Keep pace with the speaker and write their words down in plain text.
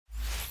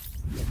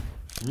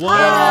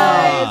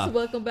Hi guys,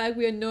 welcome back.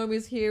 We are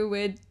Normies here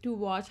to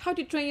watch How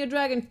to Train Your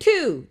Dragon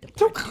 2.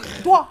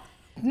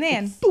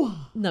 Nan.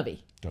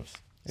 Nubby. Dose.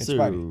 It's So,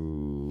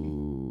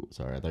 Spidey.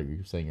 Sorry, I thought you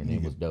were saying your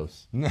name was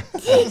Dose.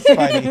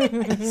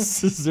 Spidey.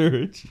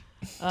 Surge.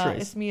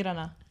 It's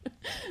Mirana.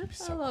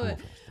 I love it.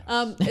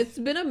 It's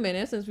been a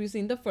minute since we've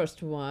seen the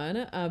first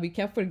one. We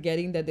kept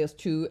forgetting that there's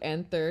 2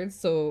 and 3rd,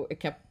 so it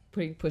kept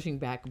pushing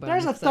back. But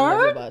There's I'm a excited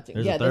third? about it.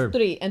 There's Yeah, a there's third.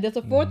 3, and there's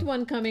a 4th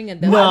one coming. And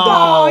then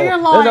No, you're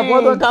lying. There's a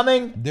 4th one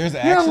coming. There's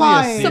actually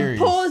lying. a series.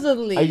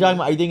 supposedly. Are you talking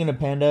about? Are you thinking of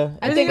Panda?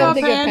 I think I'm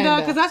thinking Panda,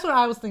 Panda. because that's what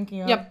I was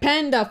thinking of. Yeah,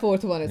 Panda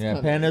 4th one is Yeah,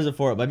 coming. Panda's a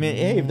 4th. I mean,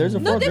 hey, if there's a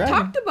 4th No, they dragon.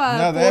 talked about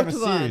No, they have a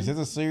 4th one. series. There's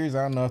a series.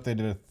 I don't know if they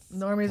did a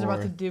Normies are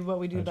about to do what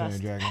we do How to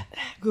best. Train Your Dragon.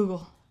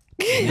 Google.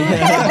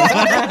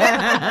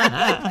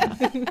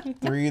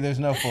 3, there's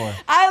no 4.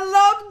 I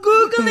love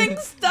Googling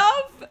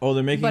stuff. Oh,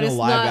 they're making But a it's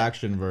live not-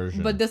 action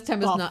version. But this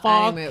time it's The not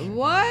fuck? anime.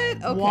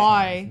 What? Okay.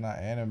 Why? Not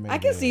animated. I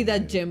can see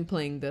that Jim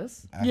playing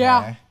this. Okay.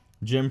 Yeah.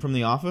 Jim from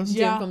The Office?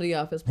 Yeah. Jim from The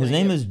Office. His playing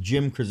name it. is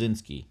Jim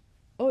Krasinski.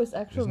 Oh, his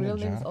actual Isn't it real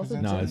name is John also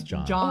Krasinski? No, Jim. it's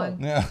John. John.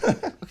 Yeah.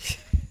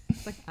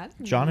 It's like, I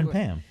don't John and know.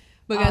 Pam.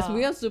 But guys,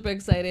 we are super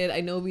excited.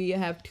 I know we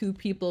have 2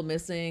 people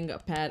missing.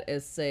 Pat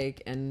is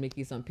sick and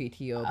Mickey's on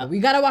PTO. But we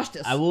gotta watch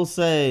this. I will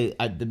say,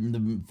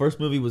 the first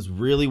movie was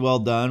really well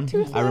done.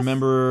 I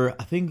remember,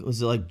 I think,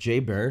 was it like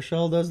Jay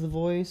Baruchel does the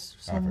voice?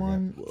 Or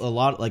someone? A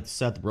lot, like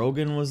Seth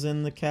Rogen was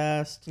in the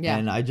cast. Yeah.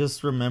 And I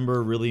just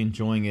remember really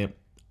enjoying it.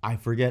 I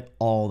forget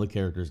all the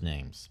characters'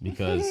 names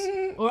because...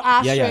 Or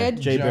Astrid. yeah,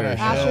 Jay Jonah Baruchel.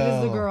 Hill. Astrid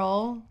is the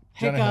girl. Jonah Hill's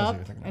who Hiccup.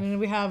 you're thinking of. And then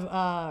we have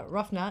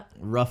Rough Nut.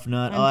 Rough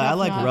Nut. And Oh, I Tough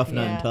like Nut, Rough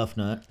Nut yeah. and Tough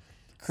Nut.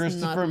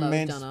 Christopher Not love,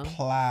 Mintz Jonah.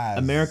 Plasse.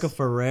 America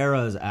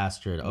Ferrera is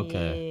Astrid.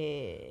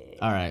 Okay.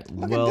 All right.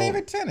 Look well, at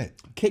David Tennant.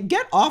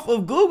 Get off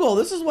of Google.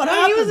 This is what No, he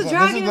happens. was a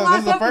dragon in This last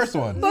is the first episode.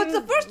 one. But it's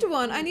the first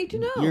one. I need to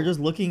know. You're just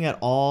looking at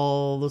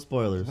all the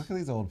spoilers. Look at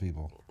these old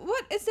people.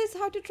 What? It says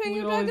How to Train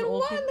Your Look at all these Dragon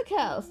old 1 in the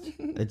cast.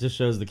 It just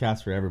shows the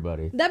cast for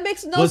everybody. That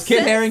makes no Was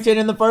sense. Kit Harington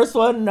in the first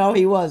one? No,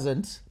 he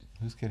wasn't.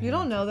 Who's kidding? You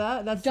don't know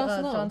that. That's Jon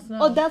Snow. Jon Snow.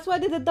 Oh, that's why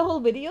they did the whole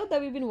video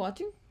that we've been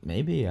watching?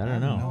 Maybe. I don't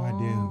know. No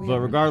idea. But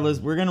regardless,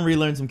 we're going to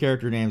relearn some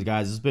character names,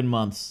 guys. It's been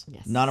months.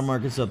 Yes. Not a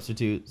market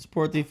substitute.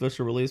 Support the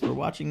official release. We're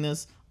watching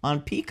this on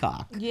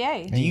Peacock.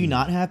 Yay. Do you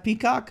not have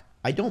Peacock?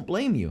 I don't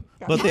blame you.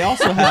 But they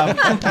also have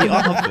The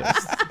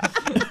Office.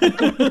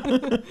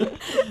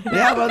 They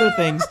have other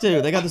things,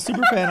 too. They got the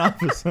Superfan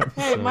Office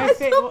episode. Hey, one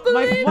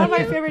of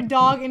my favorite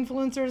dog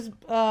influencers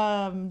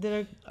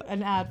did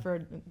an ad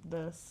for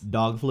this.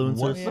 Dogfluencers.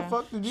 What Yeah. the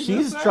fuck did you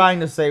She's just say? trying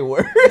to say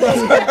words.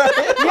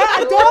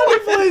 Yeah, a dog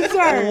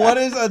influencer. What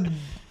is a...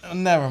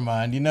 Never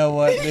mind. You know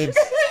what? It's...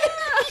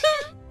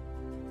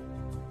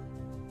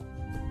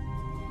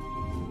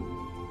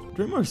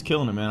 DreamWorks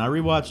killing it, man. I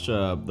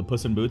rewatched the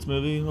Puss in Boots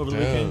movie over the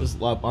weekend, Dude.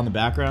 just up on the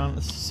background.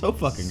 It's so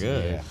fucking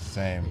good. Yeah,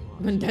 same.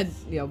 When that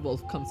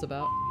wolf comes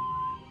about.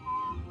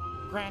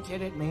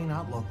 Granted, it may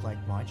not look like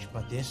much,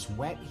 but this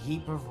wet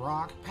heap of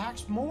rock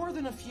packs more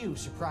than a few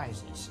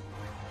surprises.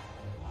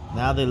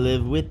 Now they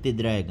live with the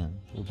dragon.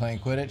 We're playing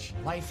Quidditch.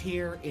 Life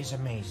here is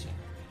amazing.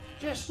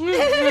 Just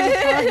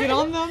Target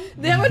on them.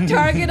 They have a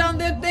target on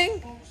their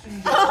thing?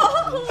 You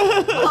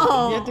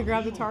Oh. have to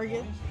grab the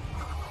target.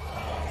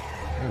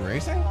 We're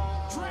racing?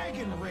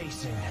 dragon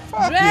racing.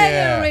 Fuck Dragon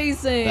yeah.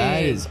 racing.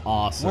 That is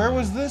awesome. Where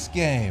was this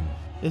game?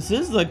 This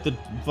is like the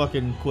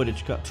fucking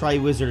Quidditch Cup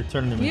Tri-Wizard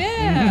Tournament.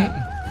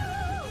 Yeah.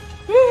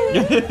 Oh,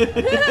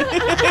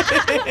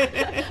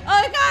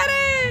 I got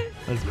it.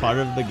 That's part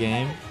of the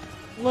game.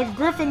 Look,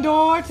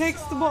 Gryffindor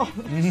takes the ball.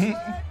 And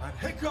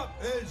Hiccup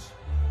is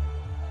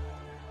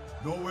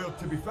nowhere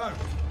to be found.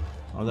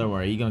 Oh, don't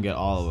worry. You're going to get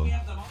all of them.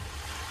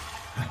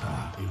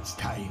 It's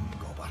time,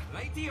 Gobber.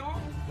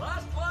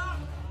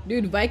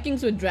 Dude,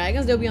 Vikings with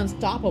dragons, they'll be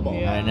unstoppable.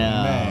 Yeah. I know.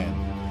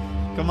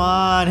 Man. Come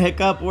on,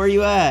 Hiccup. Where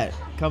you at?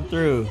 Come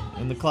through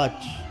in the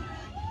clutch.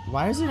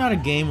 Why is there not a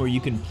game where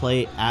you can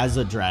play as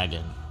a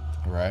dragon?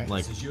 Right?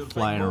 Like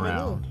flying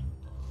around.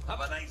 Have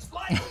a nice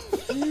flight.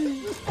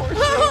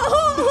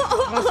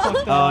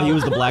 Oh, he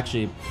was the black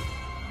sheep.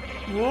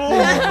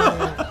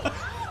 Oh!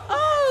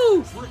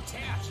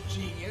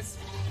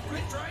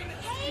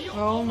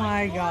 Oh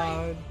my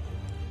god.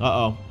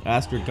 Uh-oh.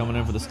 Astrid coming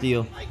in for the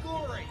steal.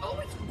 Oh,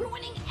 it's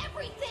ruining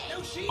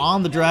everything!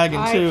 On the dragon,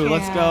 I too.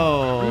 Let's can't.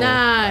 go.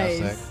 Nice.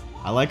 Classic.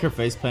 I like her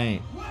face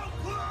paint.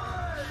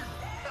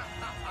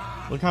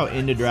 Look how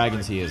into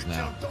dragons he is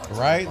now.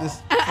 Right?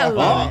 This. I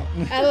love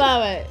it. I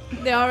love it.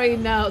 They already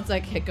know it's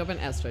like Hiccup and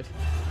Astrid.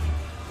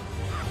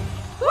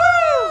 Woo!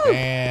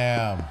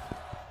 Damn.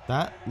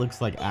 That looks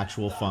like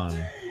actual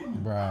fun.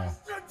 Bro.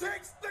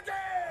 Takes the game.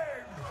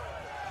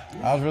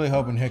 I was really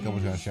hoping Hiccup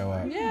was going to show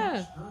up.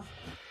 Yeah.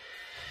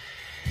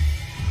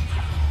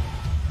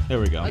 There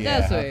we go. Oh,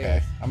 that's sweet.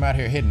 Okay. I'm out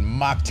here hitting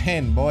Mach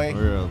 10, boy.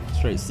 We're a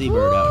straight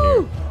seabird out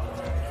here.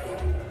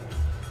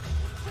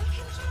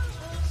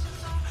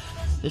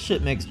 This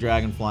shit makes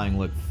dragon flying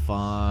look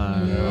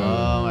fun.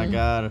 Oh my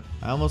god.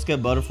 I almost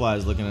get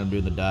butterflies looking at him do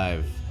the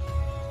dive.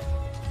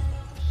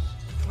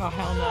 Oh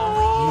hell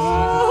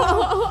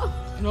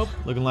no. Nope.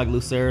 Looking like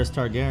Lucerys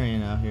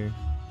Targaryen out here.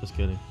 Just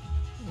kidding.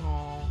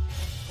 Aw.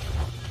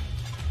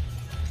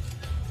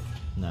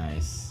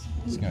 Nice.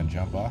 Just gonna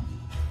jump off.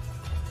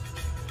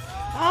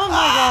 Oh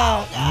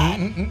my god.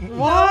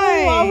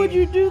 Why? Why would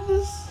you do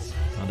this?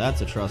 Oh,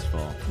 that's a trust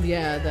fall.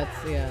 Yeah,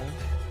 that's yeah.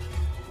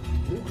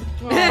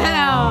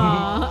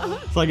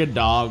 It's like a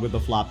dog with a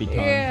floppy tongue.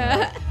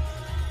 Yeah.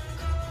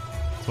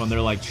 It's when they're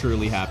like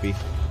truly happy.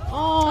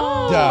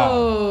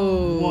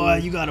 Oh.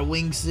 What? You got a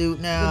wingsuit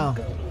now?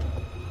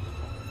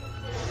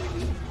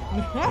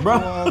 Bro.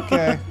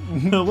 Okay.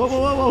 Whoa, whoa,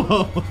 whoa,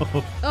 whoa,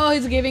 whoa. Oh,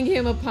 he's giving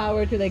him a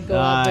power to like go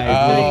up Nice.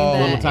 and bring Oh.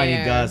 that Little tiny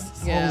air.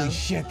 gusts. Yeah. Holy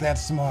shit,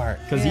 that's smart.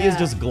 Because he is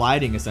just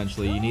gliding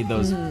essentially. You need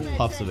those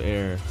puffs of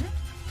air.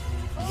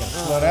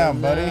 Slow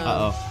down, buddy. Uh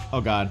oh.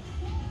 Oh god.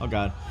 Oh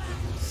god.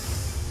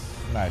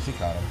 Nice, he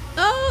caught him.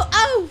 Oh,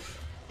 oh.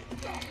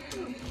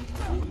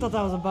 I thought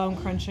that was a bone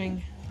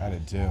crunching. I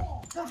did too.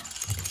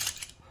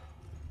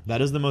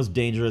 That is the most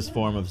dangerous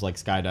form of like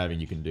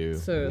skydiving you can do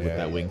Certainly. with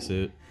that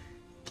wingsuit.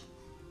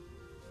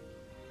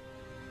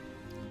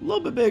 A little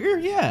bit bigger,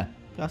 yeah.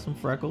 Got some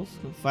freckles.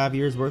 5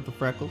 years worth of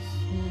freckles.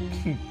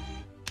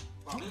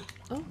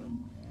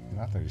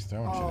 Not that he's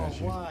throwing shit at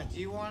you. What? Do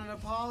you want an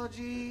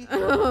apology?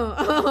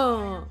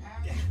 Oh.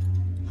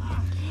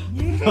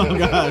 Oh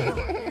god.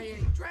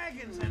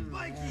 Dragons and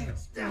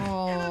Vikings.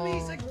 Oh.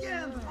 Enemies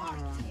again.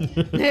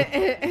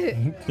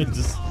 It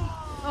just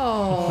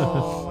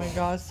Oh my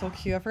god, so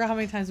cute. I forgot how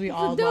many times we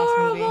all last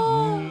movie.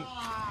 Adorable.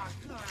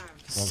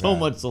 so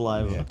much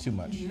saliva. Yeah, too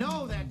much.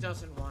 No, that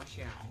doesn't wash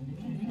out.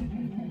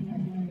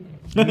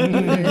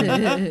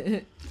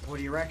 What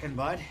do you reckon,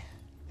 bud?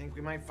 Think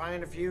we might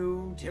find a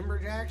few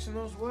timberjacks in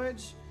those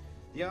woods?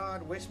 The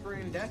odd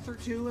whispering death or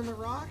two in the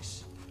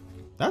rocks?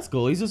 That's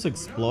cool. He's just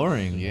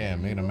exploring. Yeah,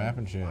 made a map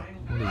and shit.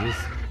 What is this?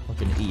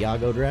 Fucking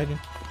Iago dragon?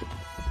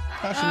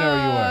 How'd she know where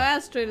you Oh, were?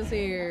 Astrid is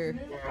here.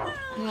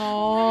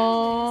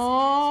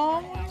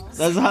 Aww.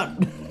 That's not.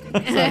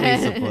 That's how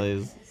Misa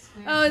plays.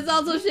 Oh, it's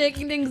also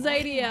shaking the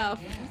anxiety off.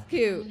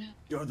 Cute.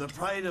 You're the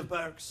pride of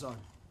Berk, son,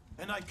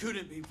 and I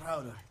couldn't be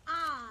prouder.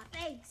 Ah,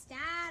 thanks, Dad.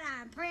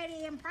 I'm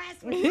pretty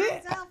impressed with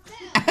myself,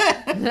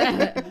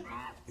 too.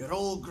 You're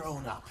all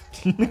grown up.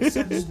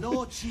 Since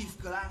no chief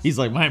could ask He's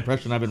like, my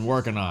impression I've been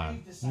working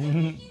on.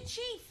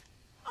 Chief.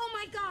 Oh,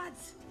 my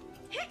gods.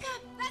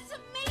 Hiccup, that's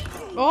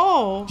amazing.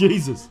 Oh.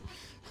 Jesus.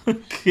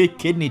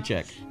 Kidney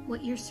check.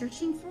 What you're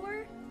searching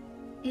for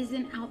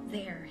isn't out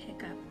there,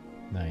 Hiccup.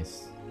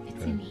 Nice.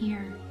 It's in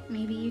here.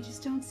 Maybe you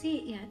just don't see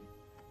it yet.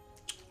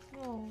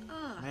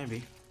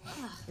 Maybe.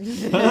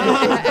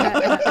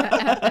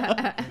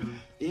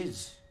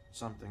 Is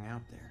something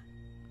out there.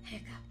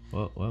 Hiccup.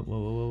 What? What? Whoa,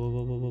 whoa, whoa,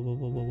 whoa, whoa, whoa,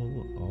 whoa, whoa, whoa,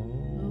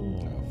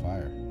 whoa. Oh,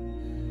 fire.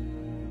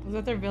 Was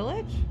that their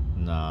village?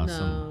 Nah, No.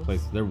 some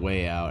place. They're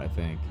way out, I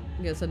think.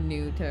 Guess a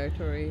new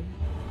territory.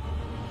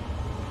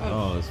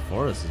 Oh, this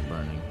forest is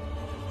burning.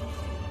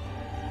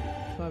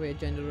 Probably a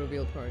gender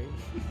reveal party.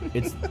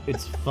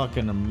 It's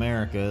fucking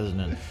America, isn't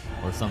it?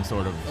 Or some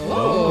sort of.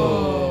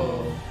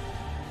 Oh.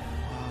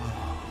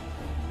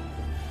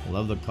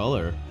 Love the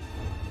color.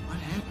 What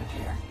happened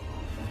here?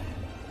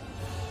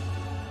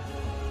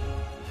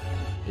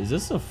 Is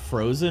this a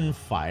frozen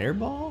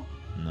fireball?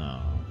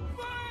 No.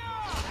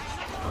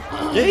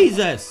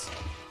 Jesus!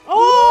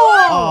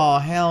 Oh! Oh,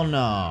 hell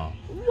no.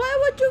 Why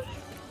would you?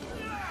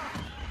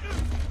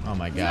 Oh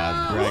my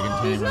god, Dragon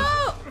Tamer.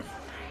 No.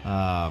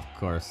 Of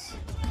course.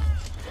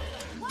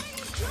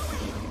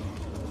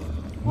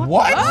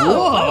 What?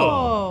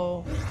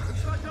 Oh!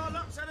 Looks like our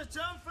luck's had a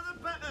turn for the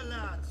better,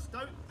 lads.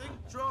 Don't think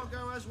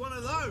Drago has one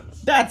of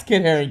those. That's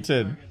Kid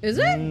Harington. Is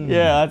it?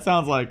 Yeah, that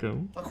sounds like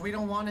him. Look, we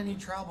don't want any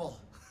trouble.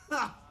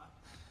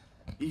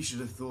 He should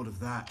have thought of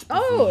that before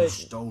Oh. he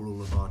stole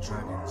all of our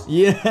dragons.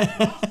 Yeah.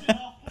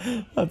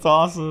 That's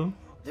awesome.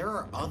 There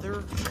are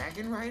other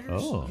dragon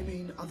riders? Oh. You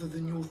mean other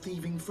than your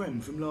thieving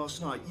friend from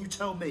last night? You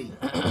tell me.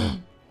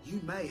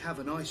 You may have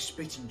an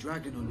ice-spitting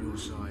dragon on your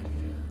side.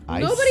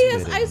 Nobody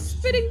has spitting. ice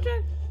spitting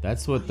dragon.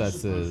 That's what that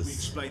Suppose we says.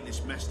 explain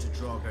this mess to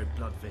Drago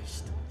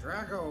Bloodfist.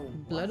 Drago.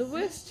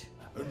 Bloodwist?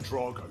 And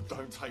Drago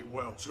don't take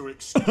well to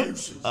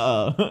excuses.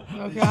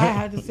 Okay, I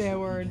had to say a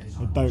word.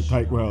 Don't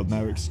take well,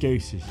 no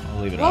excuses.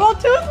 I'll leave it Oh, up.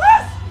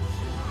 toothless!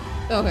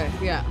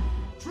 Okay, yeah.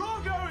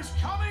 Drago is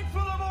coming for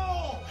them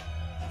all!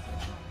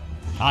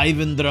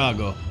 Ivan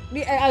Drago.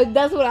 Yeah,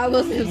 that's what I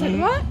was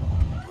saying. Like,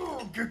 what?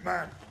 Oh, good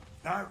man.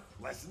 Now,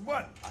 lesson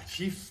one. A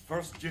chief's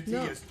first duty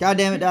is God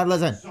damn it, Dad,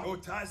 listen. no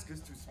task is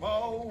too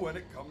small when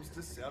it comes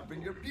to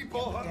serving your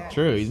people.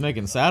 True, he's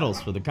making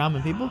saddles for the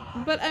common people.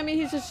 But I mean,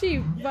 he's a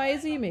sheep. Why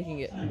is he making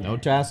it? No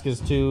task is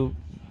too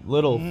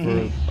little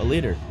for a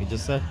leader, he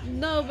just said.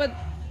 No, but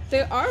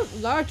there are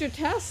larger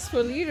tasks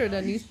for leader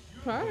than these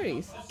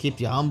priorities. Keep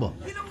you humble.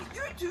 You know,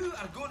 you two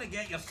are going to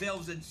get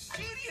yourselves in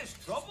serious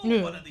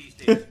trouble one of these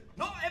days.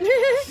 Not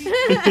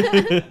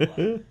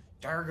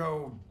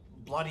Dargo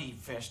Bloody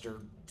Fist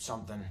or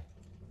something.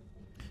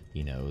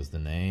 He knows the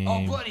name.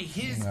 Oh, bloody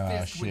his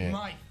fist shit. with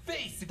my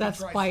face. if That's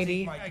you try to Spidey.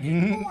 take my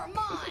game. More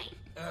mine.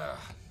 You're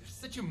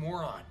such a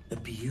moron. A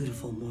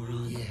beautiful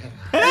moron. Yeah.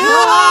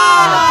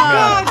 Ah!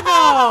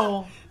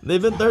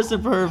 They've been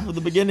thirsting for her for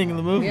the beginning of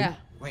the movie. Yeah.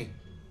 Wait,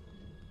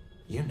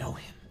 you know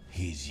him?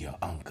 He's your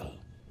uncle.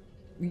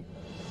 I'm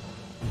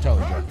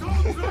totally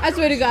joking. I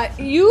swear to God,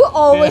 you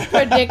always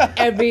predict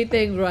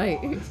everything right.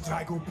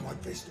 Drago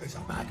Bloodfist is a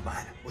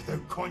madman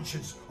without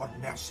conscience or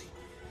mercy.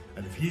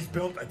 And if he's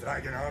built a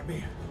dragon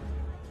army,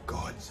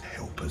 God's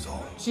help us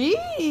all.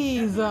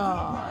 Jesus.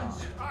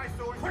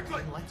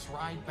 Quickly, let's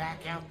ride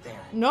back out there.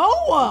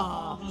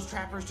 Noah. Those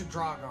trappers to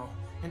Drago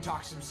and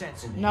talk some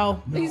sense into him.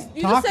 No. You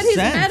Talk just said he's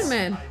a sense.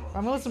 madman.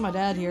 I'm gonna listen to my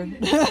dad here.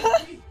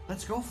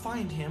 Let's go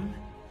find him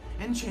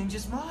and change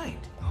his mind.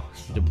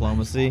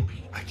 Diplomacy.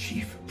 A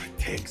chief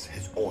protects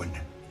his own.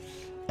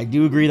 I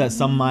do agree that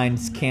some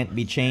minds can't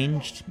be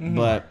changed,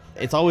 but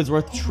it's always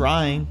worth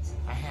trying,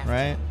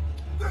 right?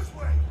 This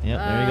way. Yep,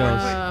 there he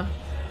goes.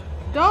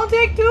 Don't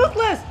take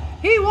Toothless.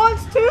 He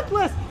wants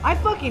Toothless. I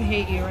fucking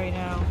hate you right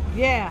now.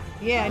 Yeah,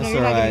 I know That's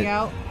you're not getting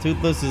alright. out.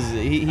 Toothless is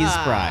he's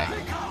spry,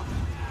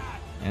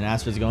 and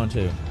Astrid's going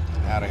too.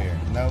 Out of here.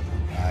 Nope.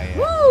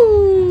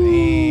 Woo!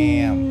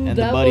 Damn. And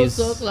that the buddies. was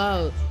so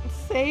close.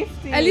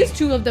 Safety. At least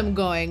 2 of them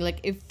going. Like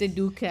if they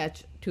do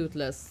catch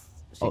Toothless,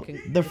 she Oh,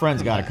 can. their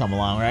friends got to come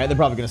along, right? They're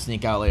probably gonna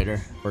sneak out later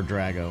or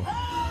Drago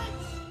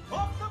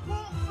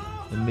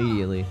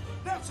immediately.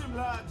 That's him,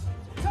 lads.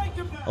 Take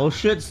him down. Oh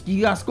shit!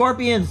 You got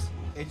scorpions.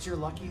 It's your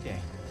lucky day.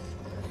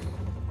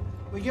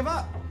 We give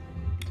up.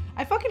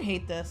 I fucking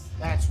hate this.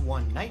 That's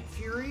 1 Night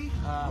Fury,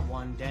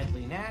 1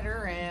 Deadly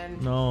Natter, and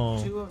No.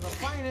 2 of the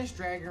finest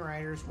dragon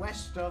riders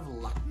west of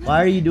Luck.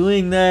 Why are you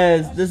doing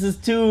this? This is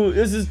too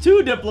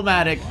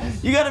diplomatic.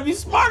 You gotta be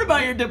smart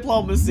about your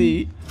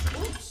diplomacy.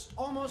 Oops,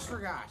 almost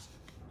forgot.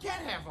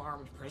 Can't have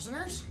armed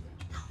prisoners.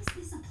 How is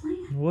this a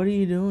plan? What are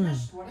you doing?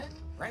 What it?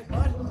 Right,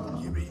 bud?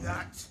 Give me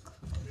that.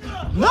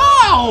 No!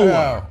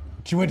 Oh,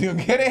 she went to go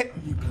get it?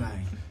 You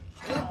playing?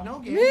 No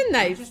game.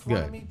 Midnight. I just want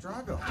to Good. meet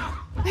Drago.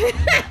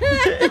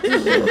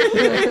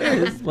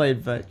 It's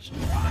played fetch.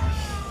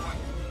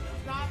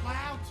 Not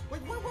loud.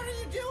 Wait, what are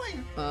you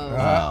doing?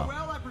 Wow.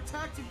 Well, I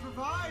protect and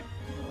provide.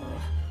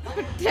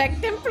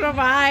 Protect and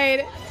provide.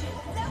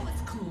 That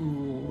was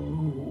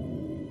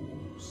cool.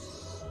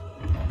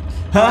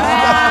 Oh.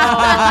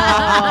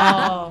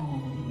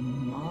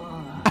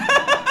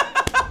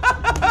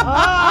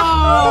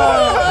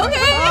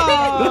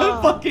 Okay. The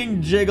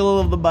fucking jiggle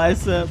of the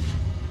bicep.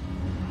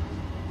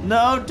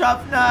 No,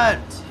 tough nut.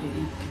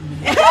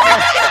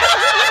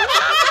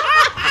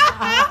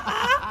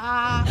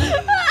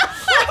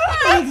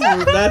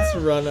 That's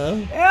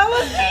Runna. I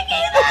was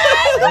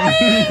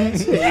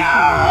thinking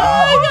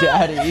that.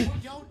 Daddy. You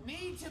don't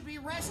need to be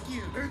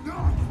rescued.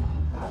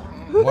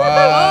 What?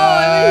 Oh,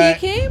 and then he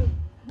came?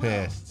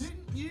 Pissed.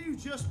 Didn't you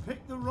just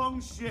pick the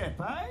wrong ship,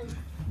 eh?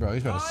 Bro,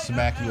 he's about to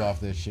smack you off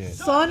this shit.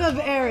 Son of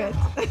Aerith.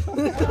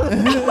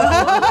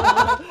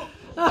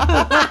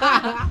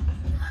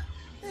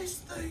 This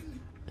thing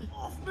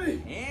off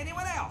me.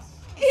 Anyone else?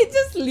 He's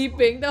just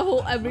sleeping the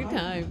whole every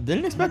time.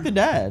 Didn't expect the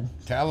dad.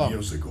 Tell him.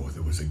 Years ago,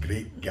 there was a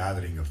great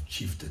gathering of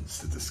chieftains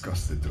to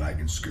discuss the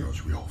dragon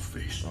scourge we all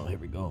face. Oh, here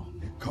we go.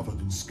 Covered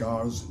in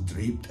scars and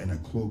draped in a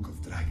cloak of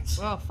dragons.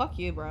 Well, fuck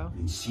you, bro.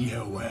 And see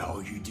how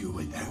well you do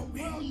without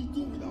me.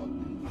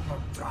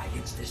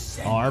 Dragons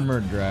descend.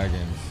 Armored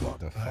dragons.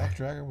 The fuck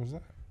dragon was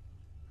that?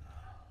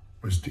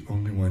 Was the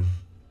only one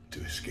to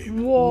escape.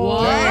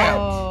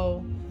 Whoa.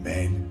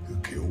 Men who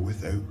kill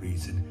without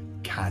reason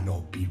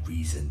cannot be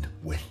reasoned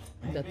with.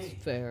 That's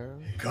fair.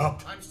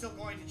 Cup. I'm still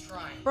going to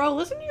try. Bro,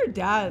 listen to your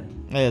dad.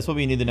 Hey, that's what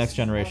we need the next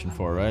generation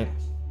for, right?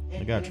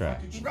 They gotta try.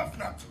 Rough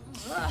nut.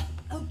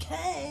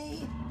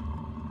 Okay.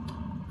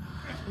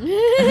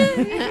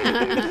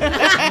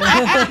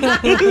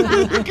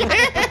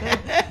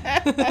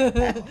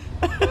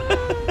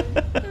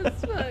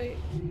 That's funny.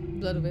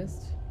 Blood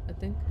West, I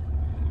think.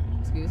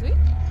 Excuse me?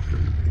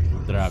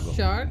 Drago.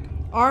 Shark?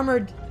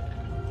 Armored.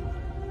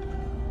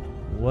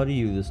 What are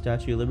you, the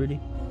Statue of Liberty?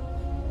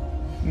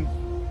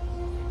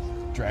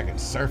 Dragon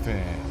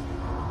surfing.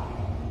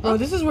 Bro,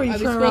 this is where you Are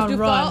we turn supposed around to and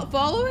run.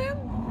 follow him?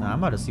 Nah, I'm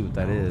about to see what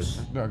that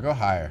is. No, go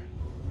higher.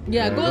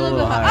 Yeah, Yeah, go go a a little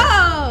little higher.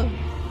 Oh!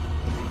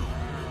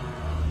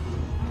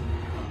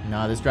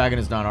 Nah, this dragon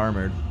is not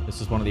armored.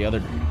 This is one of the other.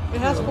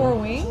 It has 4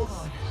 wings?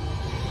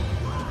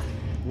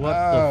 What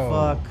Oh. the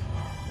fuck?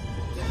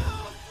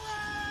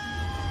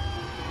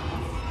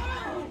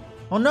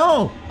 Oh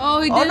no! Oh,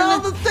 he Oh didn't. no,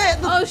 the thing!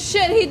 Oh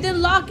shit, he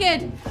didn't lock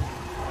it.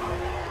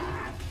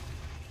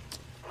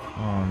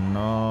 Oh Oh,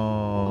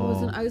 no.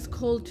 it's an ice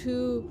cold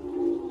too.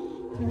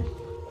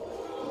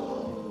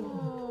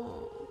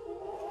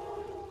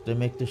 They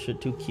make this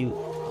shit too cute.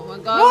 Oh my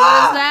god,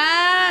 what is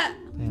that?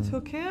 They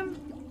took him?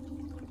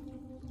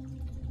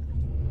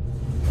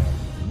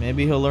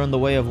 Maybe he'll learn the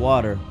way of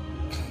water.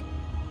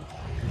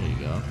 There you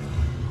go.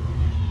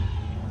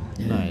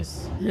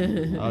 Nice.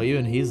 Oh,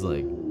 even he's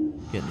like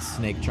getting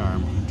snake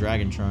charmed,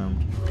 dragon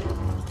charmed.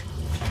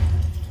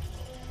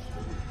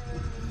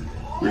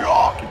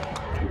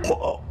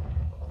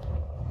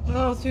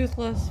 Oh,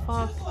 Toothless.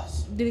 Fuck.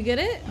 Did he get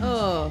it?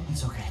 Oh.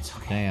 It's okay, it's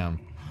okay. Damn.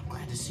 I'm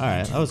glad to see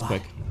Alright, you that was too,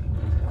 quick.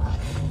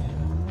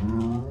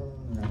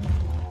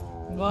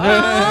 What?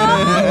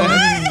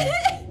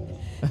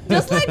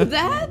 like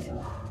that?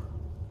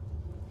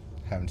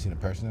 Haven't seen a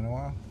person in a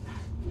while.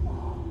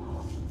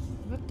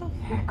 What the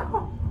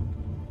fuck?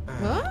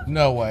 What?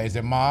 No way. Is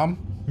it mom?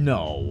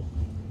 No.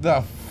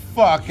 The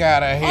fuck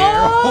out of here.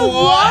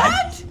 Oh,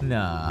 what?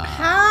 Nah.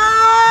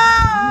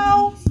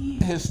 How?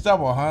 His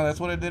stubble, huh? That's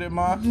what it did it,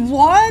 mom?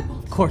 What?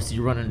 Of course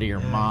you run into your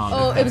mom.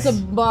 Oh, it was a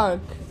mark.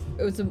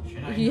 It was a.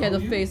 He had a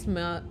face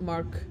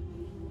mark.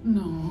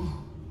 No,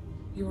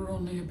 you were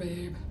only a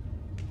babe.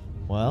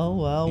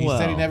 Well. He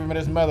said he never met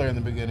his mother in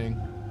the beginning.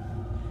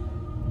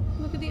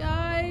 Look at the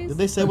eyes. Did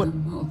they say what?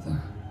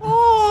 Mother.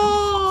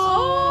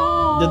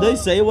 Oh. Did they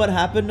say what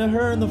happened to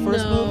her in the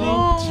first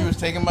movie? She was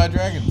taken by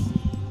dragons.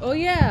 Oh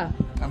yeah.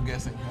 I'm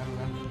guessing. I don't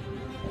know.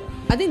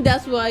 I think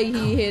that's why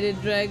he hated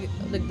like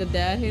the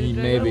dad hated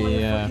dragon. Maybe,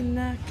 yeah.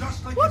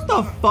 What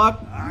the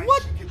fuck?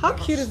 What? How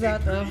cute is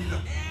that though?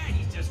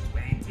 He's just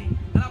 20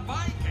 and a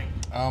Viking.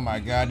 Oh my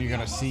god, you're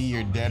gonna see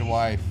your dead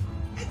wife.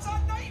 It's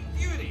a night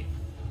beauty.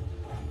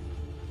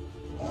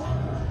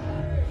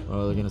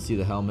 Oh, they're gonna see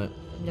the helmet.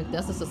 Like,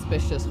 that's a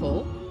suspicious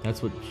hole.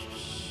 That's what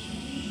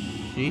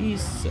she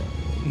said.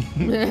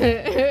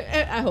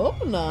 I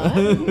hope not.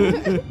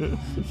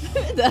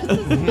 That's a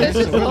suspicious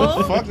Where the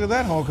hole. fuck did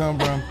that hole come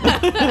from?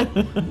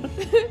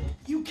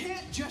 You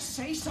can't just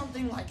say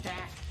something like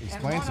that.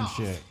 Explain some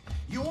shit.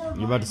 You're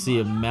about to see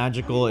a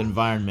magical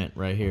environment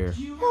right here.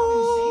 You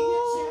haven't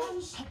seen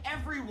it, Sam?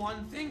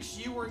 Everyone thinks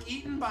you were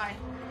eaten by.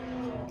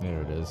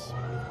 There it is.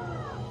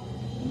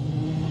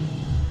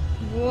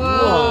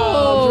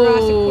 Whoa.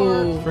 Jurassic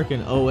Park.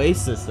 Freaking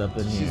Oasis up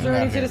in She's here. Journey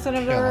out to here the center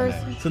of the killing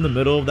earth. it. It's in the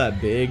middle of that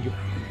big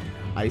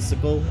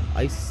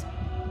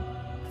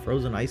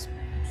frozen ice.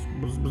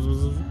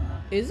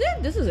 Is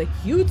it? This is a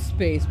huge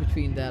space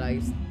between that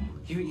ice.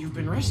 You've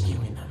been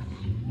rescuing them.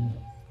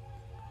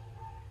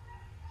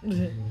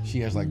 She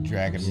has like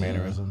dragon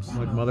mannerisms.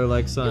 Like mother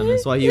like son.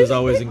 That's why he was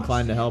always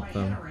inclined to help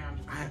them.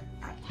 I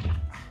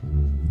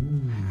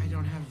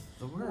don't have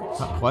the words.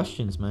 Not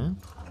questions, man.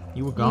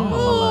 You were gone on my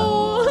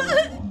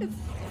lap.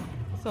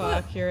 So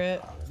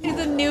accurate. He's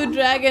a new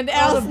dragon. Oh,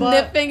 Al the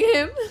butt. sniffing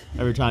him.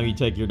 Every time you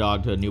take your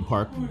dog to a new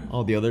park,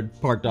 all the other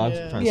park dogs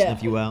are trying to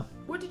sniff you out.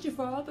 What did your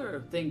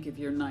father think of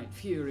your Night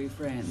Fury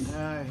friend?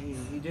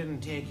 He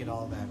didn't take it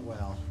all that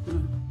well.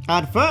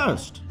 At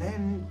first.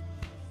 Then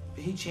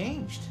he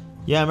changed.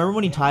 Yeah, remember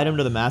when he tied him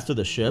to the mast of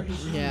the ship?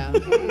 Yeah.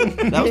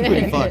 That was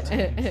pretty fucked.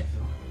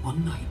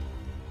 One night,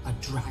 a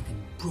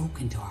dragon broke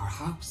into our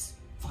house.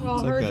 Oh,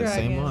 It's her like that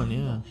dragon. same one,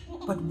 yeah.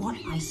 But what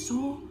I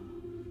saw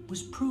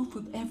was proof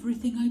of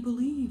everything I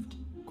believed.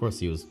 Of course,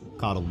 he was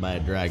coddled by a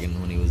dragon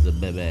when he was a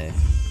baby.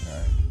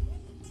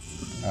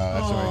 Oh,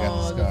 that's where he got the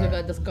Oh, scar. that's where he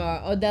got the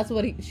scar. Oh, that's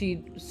what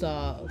she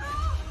saw.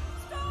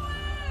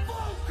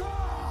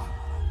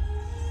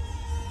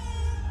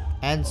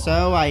 And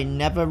so I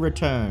never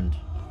returned.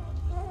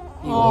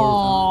 Your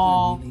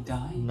Aww. father nearly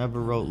died.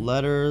 Never wrote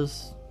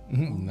letters.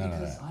 None of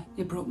that.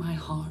 It broke my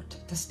heart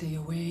to stay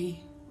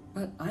away,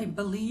 but I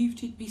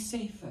believed it'd be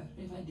safer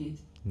if I did.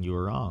 You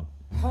were wrong.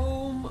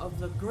 Home of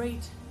the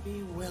great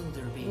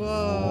bewilderbeast.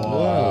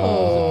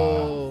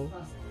 Oh.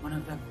 One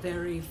of the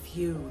very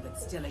few that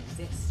still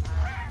exist.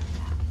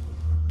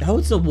 Oh,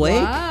 it's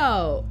awake?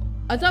 Wow.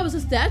 I thought it was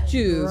a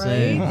statue.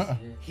 Right?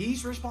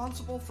 He's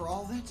responsible for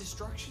all that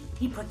destruction.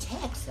 He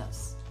protects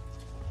us.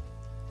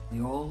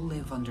 We all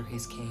live under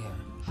his care.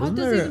 How Wasn't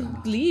does there-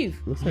 he leave?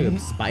 Looks like a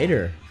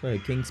spider. Looks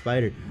like a king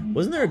spider.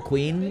 Wasn't there a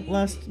queen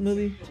last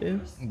movie, too?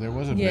 There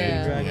was a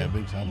Yeah. big dragon.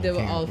 Big time. They were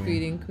King and all queen.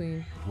 feeding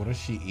Queen. What does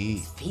she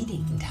eat?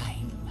 Feeding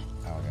time.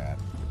 Oh god.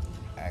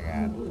 I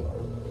got.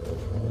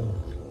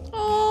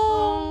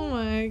 Oh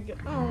my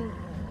god.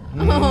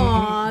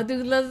 Aw,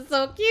 dude, that's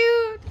so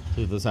cute.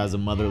 Toothless has a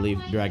motherly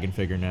dragon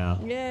figure now.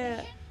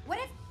 Yeah. What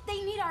if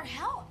they need our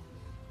help?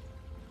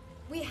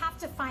 We have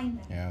to find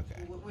them. Yeah.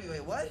 Okay.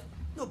 Wait, what?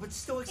 No, but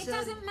Stoic It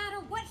doesn't matter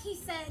what he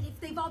said if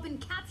they've all been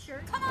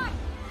captured. Come on.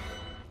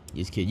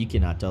 This kid, you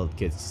cannot tell the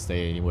kids to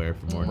stay anywhere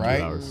for more than 2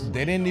 Right? hours.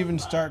 They didn't even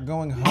start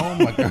going home.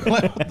 Like,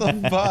 what the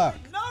fuck?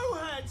 No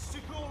heads to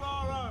call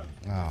our own.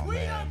 Oh We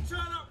man. don't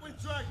turn up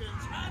with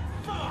dragons and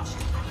fast.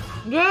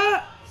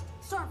 Yeah.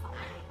 Starfall.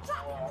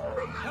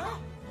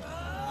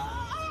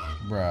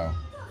 Bro.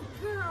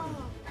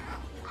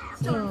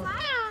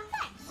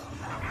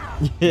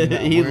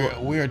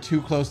 We are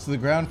too close to the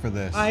ground for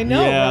this. I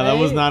know. Yeah, that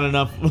was right? not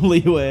enough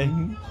leeway.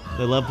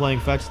 They love playing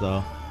fetch,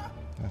 though.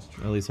 That's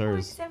true. At least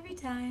hers. Every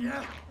time.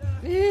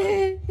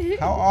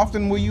 How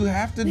often will you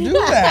have to do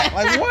that?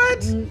 Like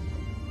what?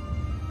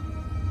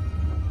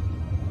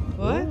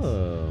 What?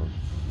 Whoa.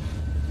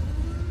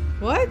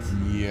 What?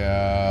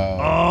 Yo.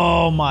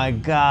 Oh my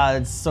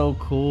god, it's so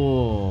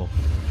cool.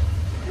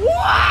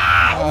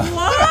 What?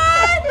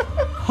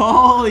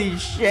 Holy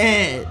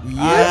shit!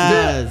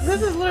 Yes!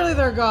 This is literally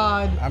their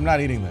god. I'm not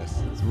eating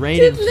this. It's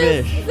raining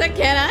Toothless. fish. So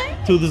can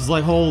I? Toothless is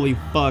like, holy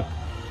fuck.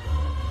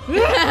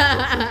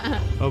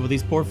 Oh, but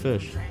these poor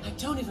fish. I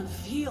don't even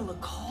feel the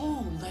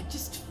cold. I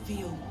just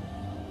feel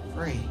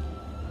Free.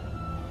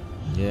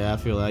 Yeah, I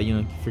feel that.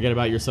 You know, forget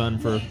about your son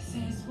for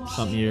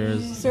some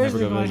years. Seriously,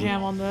 never go going visit.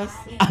 ham on this.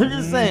 I'm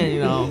just saying,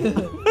 you know.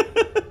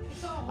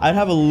 I'd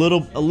have a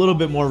little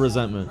bit more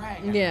resentment.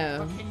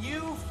 Yeah. Can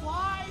you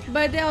fly?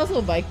 But they're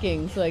also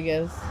Vikings, so I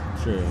guess.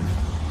 True.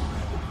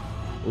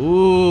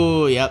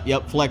 Ooh,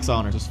 yep, flex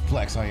on her. Just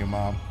flex on your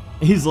mom.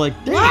 He's like,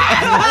 damn.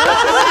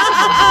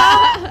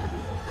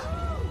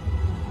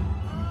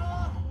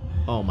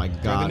 Oh my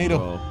god, needle.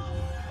 bro.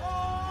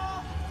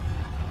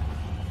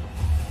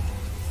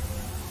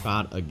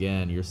 God,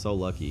 again, you're so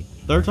lucky.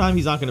 Third time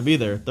he's not gonna be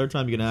there. Third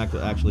time you're gonna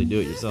actually do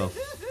it yourself.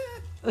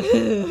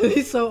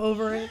 He's so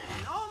over it.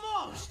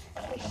 Almost.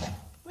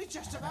 We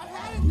just about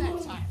had it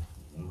that time.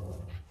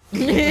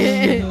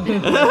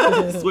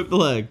 Sweep the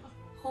leg.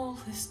 All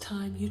this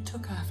time you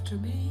took after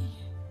me.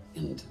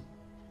 And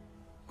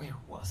where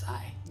was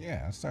I?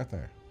 Yeah, let's start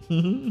there.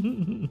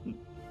 I'm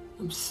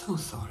so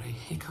sorry,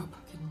 Hiccup.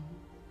 Can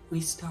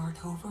we start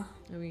over?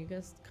 I mean, you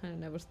guys kind of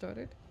never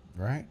started.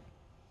 Right?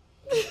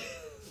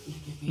 You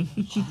give me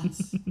a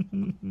chance.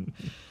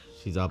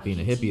 She's out being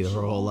a hippie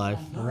her whole life.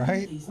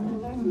 Right?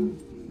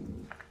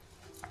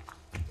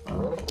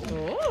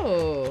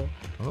 Oh.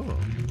 Oh.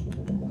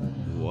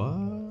 What?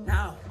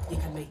 Now you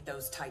can make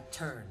those tight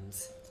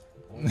turns.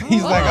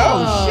 He's like,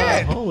 oh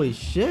shit! Holy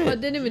shit. I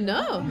didn't even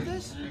know.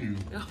 He's He's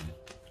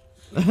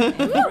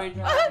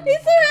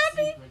so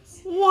happy.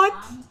 What?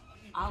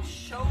 I'll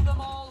show them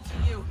all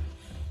to you.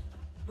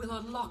 We'll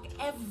unlock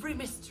every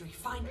mystery,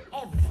 find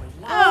every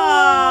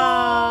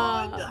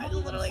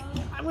Literally,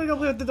 I'm gonna go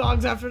play with the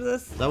dogs after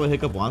this. Is that what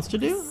Hiccup wants to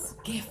do?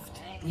 gift.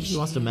 He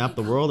wants to map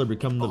the world or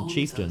become the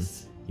chieftain.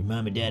 Your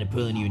mom and dad are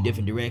pulling you in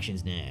different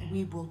directions now.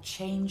 We will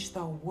change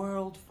the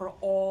world for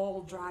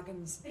all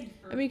dragons.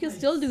 I mean, you can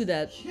still do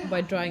that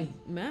by drawing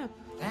map.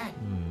 That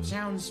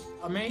sounds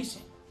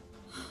amazing.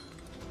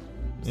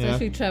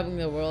 Especially traveling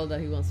the world that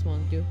he wants to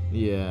do.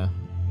 Yeah.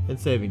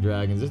 It's saving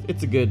dragons.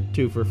 It's a good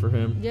twofer for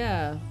him.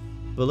 Yeah.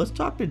 But let's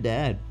talk to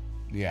Dad.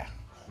 Yeah.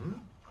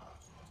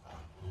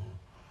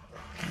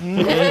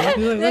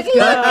 Let's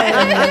go.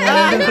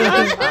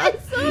 I'm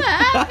so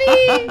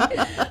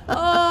happy.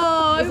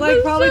 Oh, It's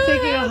like probably so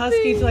taking a husky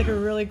happy. to like a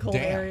really cold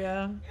Damn.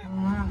 area.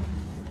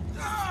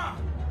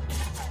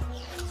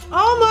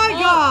 Oh my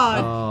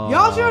god!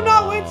 Y'all should have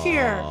not went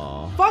here.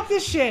 Fuck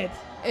this shit.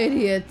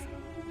 Idiot.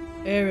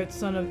 Erit,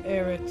 son of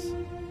Erit.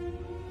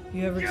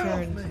 You have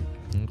returned.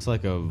 Looks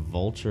like a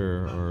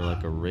vulture or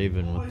like a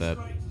raven with that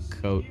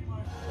coat.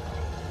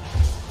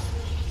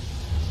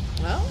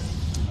 Well.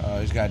 Oh,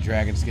 he's got a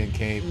dragon skin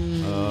cape.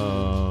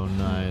 Oh,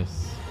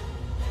 nice.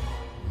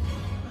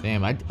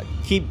 Damn, I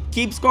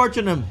keep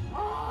scorching him.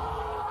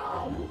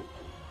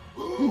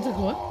 He's like,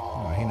 what?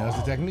 Oh, he knows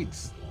the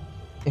techniques.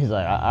 He's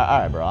like, all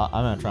right, bro.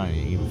 I'm not trying to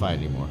even fight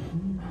anymore.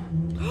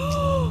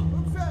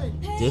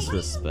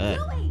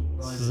 Disrespect.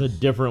 This is a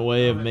different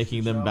way of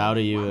making them bow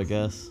to you, I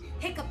guess.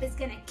 Hiccup is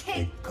gonna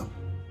kick.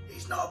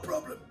 He's not a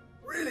problem.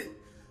 Really.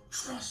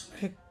 Trust me.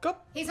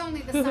 Hiccup. He's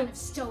only the son of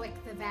Stoic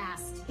the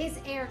Vast, his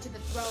heir to the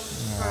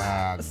throne.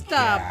 Ah,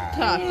 Stop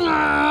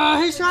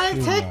talking. He's trying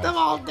to take them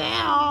all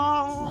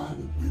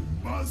down. We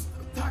must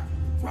attack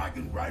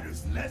Dragon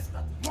Rider's nest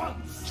at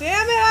once.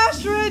 Damn it,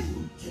 Astrid.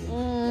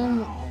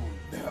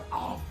 They're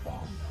our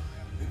fault.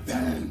 And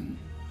then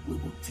we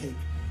will take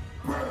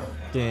Bird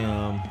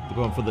Damn, they're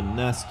going for the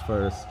nest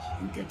first.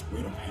 and get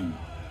rid of him.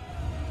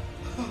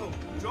 Oh,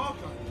 Joker,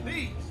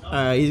 please.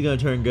 Alright, he's gonna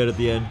turn good at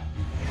the end.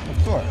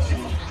 of course.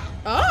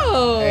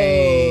 Oh,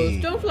 Hey.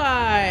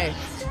 Stonefly.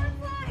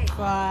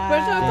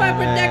 Stonefly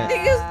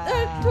protecting his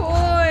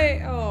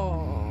toy.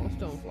 Oh,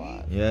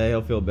 Stonefly. Yeah,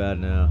 he'll feel bad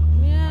now.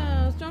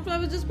 Yeah, Stonefly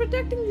was just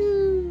protecting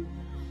you.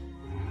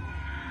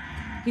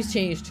 He's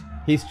changed.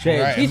 He's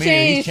changed. Right, He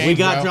immediately changed. We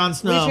got bro. Jon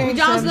Snow. changed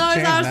Jon him. Snow is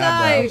Change our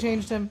that, bro. We side.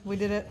 changed him. We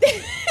did it.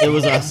 It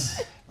was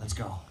us. Let's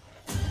go.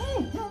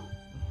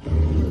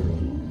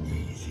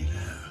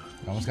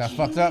 Almost got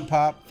fucked up,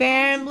 Pop.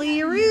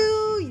 Family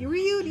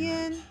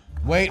reunion.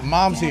 Wait,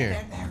 Mom's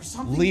here. There's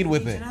something Lead you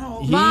with need it. to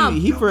know.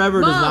 He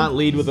forever does Mom. not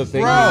lead with a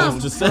thing. Bro,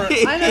 Just say.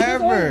 I know.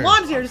 Ever.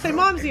 Mom's here. Just say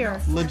mom's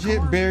here.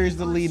 Legit buries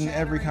the lead in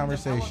every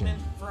conversation.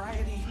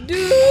 Variety.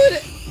 Dude.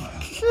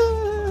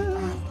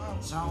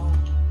 So,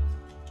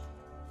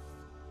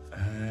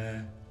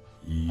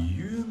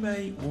 You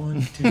might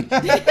want to.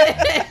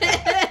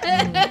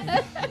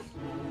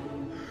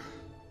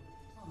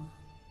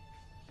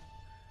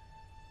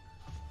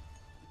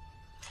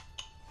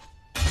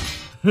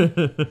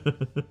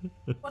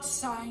 What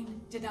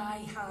sign did I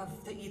have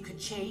that you could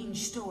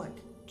change Stoic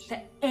to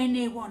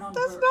anyone on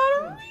That's Earth?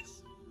 not a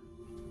race.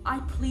 I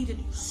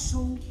pleaded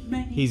so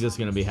many. He's just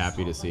gonna be times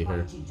happy to see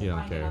her. fighting He don't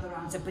find care. another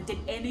answer, but did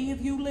any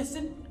of you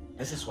listen?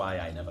 This is why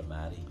I never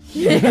marry.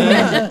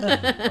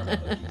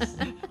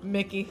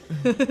 Mickey.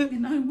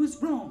 And I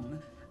was wrong.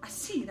 I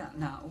see that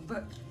now,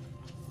 but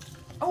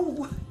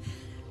oh,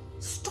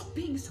 stop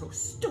being so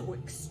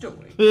stoic.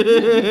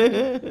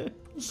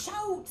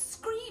 Shout,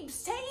 scream,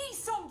 say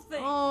something.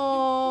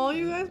 Oh,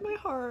 you guys, my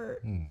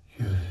heart.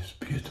 You're as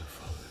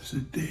beautiful as the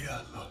day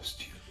I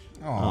lost you.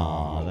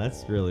 Aw,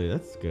 that's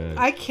good.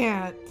 I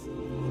can't.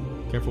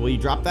 Careful, will you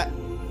drop that?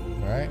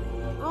 Right?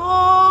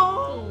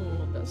 Oh.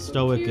 That's so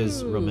Stoic is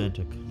cute.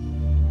 romantic.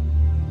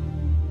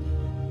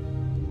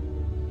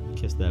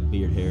 hilarious, that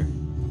beard hair.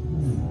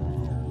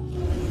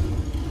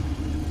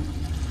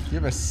 You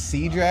have a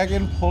sea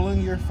dragon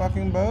pulling your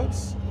fucking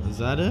boats? Is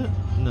that it?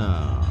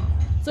 No.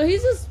 So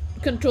he's just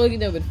controlling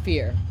them with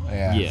fear.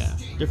 Yeah. Yeah.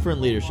 Different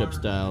leadership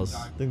styles.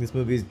 I think this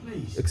movie's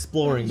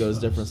exploring those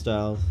different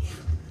styles.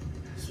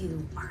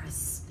 You are a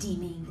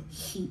steaming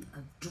heap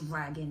of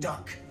dragon.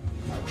 Duck.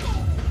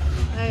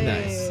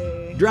 Nice.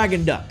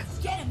 Dragon duck.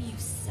 Get him, you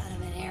son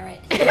of an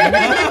Eric.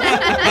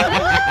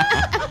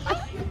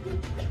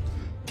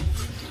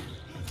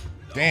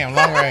 Damn,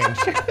 long range.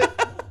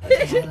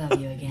 I love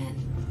you again.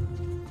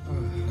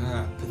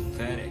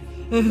 Pathetic.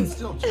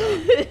 Still jump.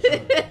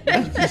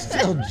 You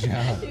still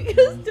jump. You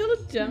can still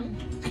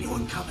jump.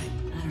 Anyone coming?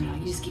 I don't know.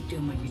 You just keep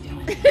doing what you're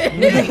doing.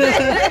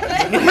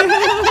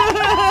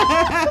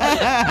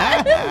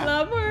 I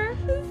love her.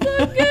 It's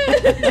so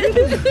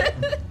good.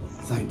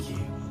 Thank you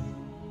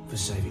for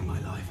saving my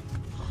life.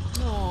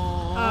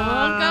 Oh,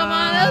 come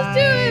on, let's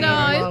do it.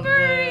 Oh, he's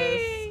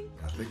purring.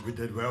 I think we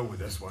did well with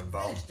this one,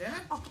 Val.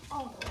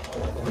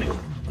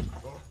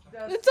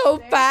 It's so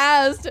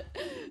fast.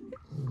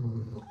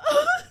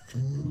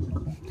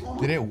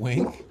 Did it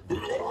wink?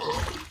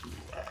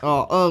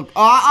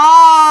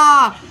 Why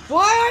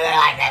are they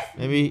like this?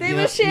 Maybe They you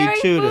were know, sharing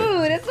he chewed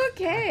food. it. It's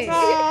okay.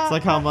 It's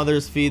like how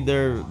mothers feed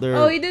their.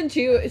 Oh, he didn't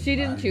chew it. She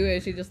didn't chew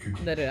it. She just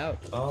let it out.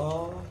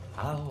 Oh,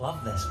 I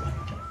love this one.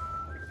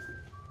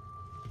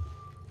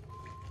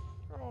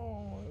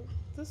 Oh,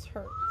 this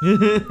hurts.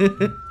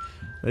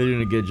 They're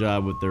doing a good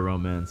job with their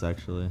romance,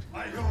 actually.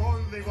 I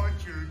only want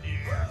you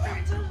near.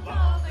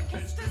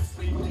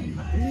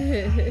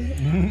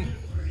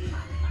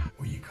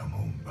 Will you come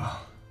home,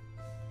 Val?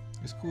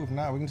 It's cool if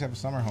not. We can just have a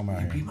summer home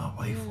out Be here. my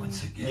wife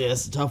once again. Yeah,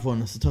 it's a tough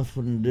one. It's a tough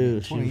one to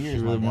do. 20 She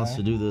years, really my wants guy.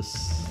 to do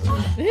this.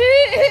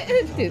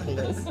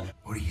 Toothless.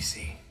 What do you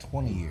see?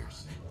 20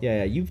 years.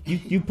 Yeah,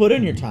 you put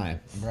in your time.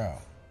 Bro.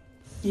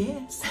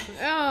 Yes.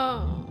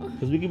 Oh.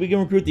 Because we can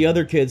recruit the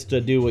other kids to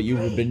do what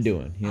you've been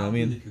doing. You know what I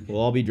mean? We'll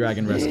all be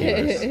dragon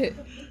rescuers.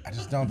 I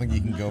just don't think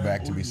you can go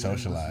back to be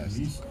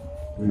socialized.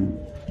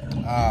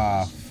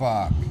 Ah,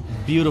 fuck.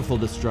 Beautiful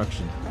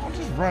destruction. Don't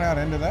just run out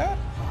into that.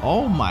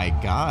 Oh my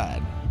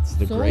god. It's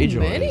the So Greyjoys.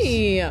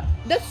 many.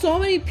 That's so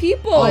many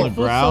people. On the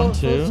ground,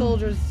 too. Foot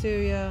soldiers too,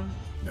 yeah.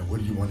 Now, what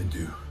do you want to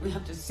do? We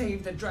have to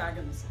save the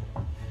dragons.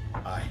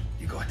 Aye,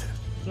 you got it.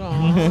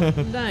 Aw,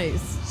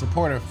 nice.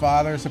 Supportive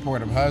father,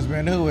 supportive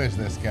husband. Who is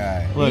this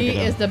guy? Look He at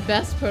him. is the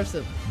best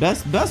person.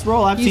 Best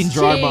role I've He's seen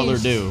Gerard changed. Butler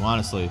do,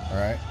 honestly. All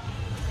right.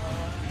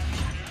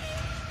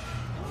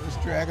 This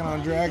dragon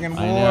on dragon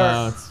war. I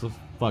know, it's so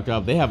fucked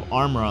up. They have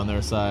armor on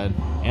their side,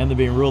 and they're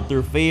being ruled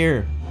through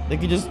fear. They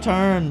can just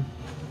turn.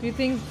 Do you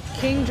think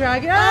King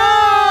Dragon?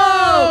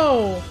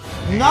 Oh!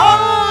 No!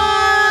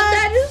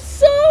 That is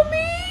so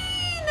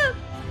mean.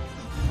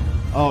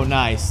 Oh,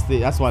 nice.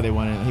 That's why they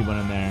went in. He went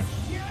in there.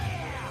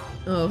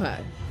 Okay.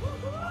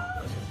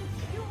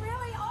 You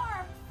really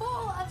are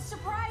full of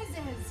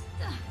surprises.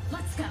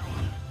 Let's go.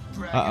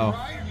 Uh-oh.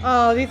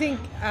 Oh, do you think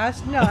Ash?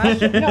 No, Ash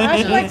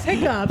likes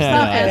hiccups. Yeah,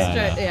 Stop yeah, it.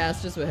 yeah. Yeah,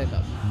 it's just with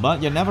hiccup.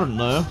 But you never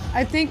know.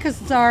 I think because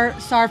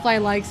Starfly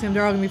likes him,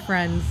 they're all gonna be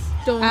friends.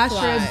 Stonefly.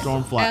 Astrid.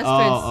 Stormfly. Astrid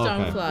Oh,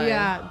 okay. Stonefly.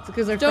 Yeah,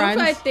 because they're Stonefly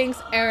friends. thinks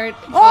Eric.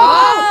 Oh!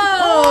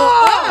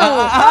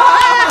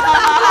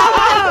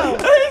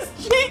 His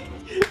cheek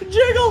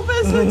jiggle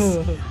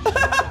physics.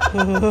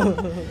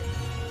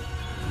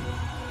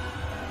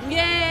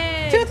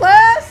 Yay!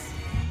 Toothless!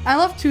 I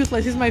love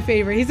Toothless. He's my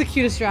favorite. He's the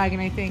cutest dragon,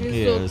 I think. He's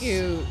He so is.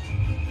 cute.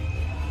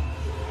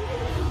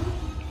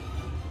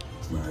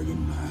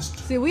 Dragon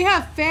Master. See, we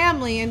have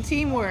family and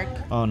teamwork.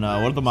 Oh no,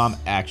 what if the mom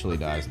actually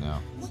dies now?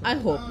 I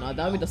hope not.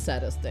 That would be the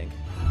saddest thing.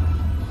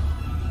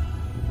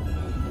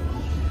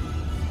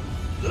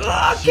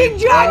 King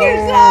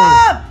Dragon's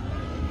up!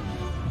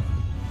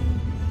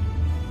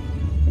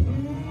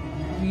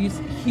 He's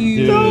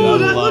huge. Dude, I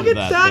Dude, love look at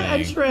that that thing.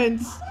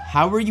 entrance.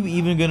 How are you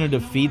even gonna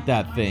defeat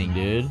that thing,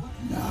 dude?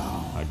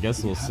 I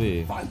guess we'll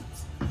see.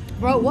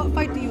 Bro, what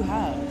fight do you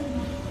have?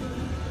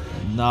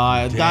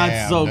 Nah, that's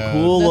Damn, so dude.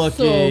 cool That's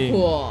looking. so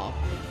cool.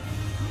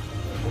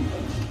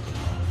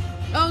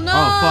 Oh no!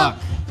 Oh fuck.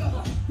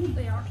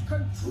 They are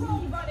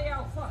controlled by the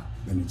Alpha.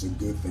 Then it's a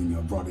good thing I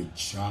brought a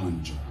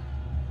challenger.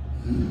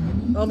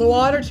 Oh, the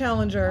water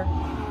challenger.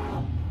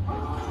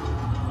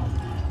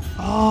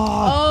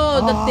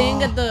 Oh, the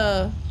thing at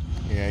the.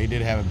 Yeah, he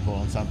did have it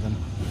pulling something.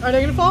 Are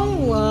they gonna fall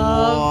in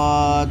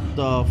love? What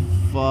the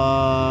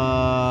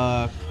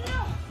fuck?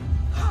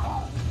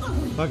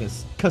 Fucking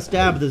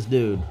stab this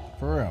dude.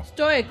 For real.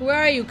 Stoic, where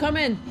are you? Come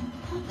in.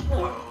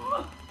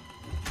 Oh,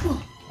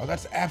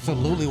 that's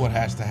absolutely what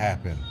has to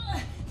happen.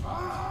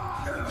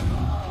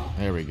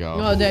 There we go.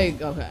 Oh, there you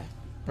go. Okay.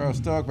 Bro,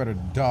 Stoic better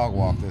dog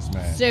walk this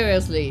man.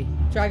 Seriously.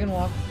 Dragon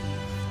walk.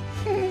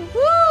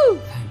 Woo!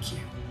 Thank you.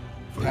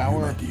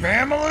 Power of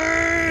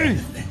family!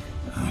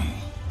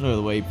 Look at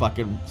the way he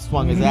fucking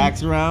swung his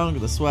axe around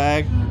with the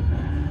swag.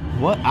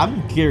 What?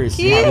 I'm curious.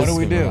 to see how Keith? this What do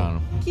we swing do?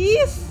 around.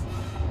 Keith?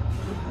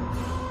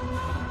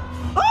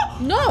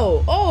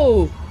 No!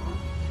 Oh!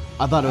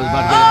 I thought it was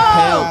about to Oh,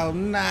 get impaled.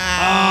 no!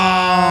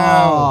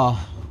 Oh.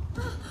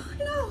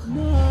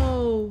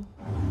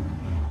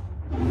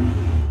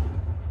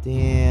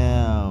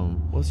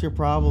 What's your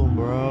problem,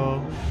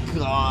 bro?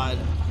 God.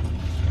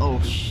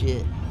 Oh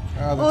shit.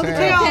 Oh, the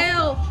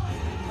tail.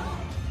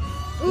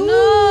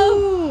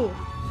 No.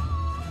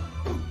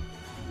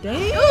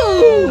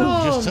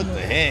 Damn. Just took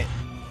the hit.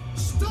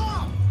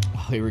 Stop!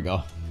 Oh, here we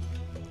go.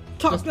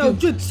 Talk no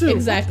jutsu.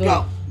 Exactly.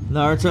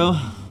 Naruto.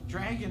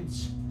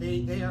 Dragons,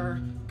 they are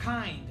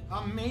kind,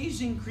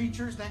 amazing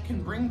creatures that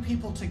can bring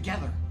people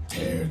together.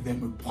 Tear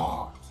them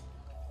apart.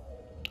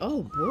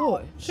 Oh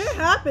boy. Shit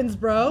happens,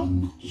 bro.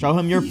 Show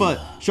him your foot.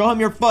 Show him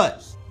your foot.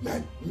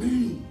 Let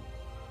me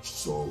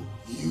show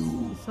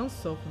you. Sounds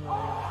so familiar.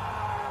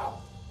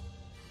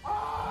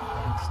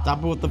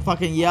 Stop it with the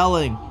fucking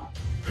yelling.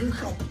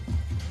 Hiccup.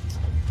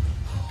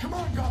 Come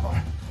on,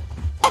 Gabba.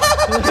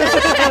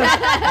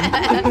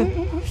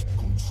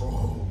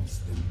 Controls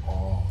them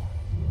all.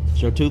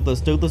 Show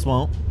Toothless. Toothless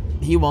won't.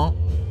 He won't.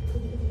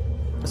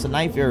 It's a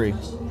night fury.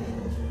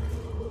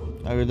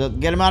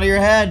 Get him out of your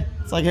head.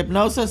 It's like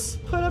hypnosis.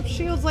 Put up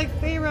shields like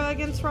Pharaoh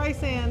against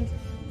Rysand.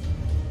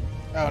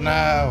 Oh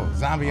no,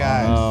 zombie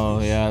eyes. Oh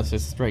yeah, it's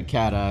just straight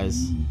cat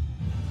eyes.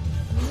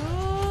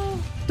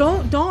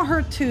 Don't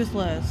hurt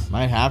Toothless.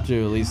 Might have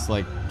to, at least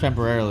like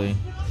temporarily.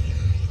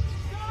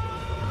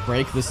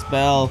 Break the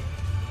spell.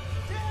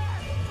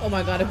 Oh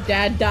my god, if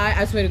Dad died,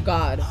 I swear to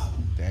God.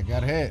 Dad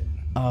got hit.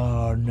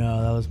 Oh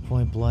no, that was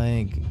point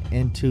blank.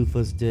 And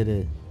Toothless did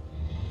it.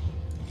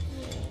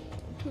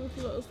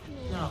 Toothless,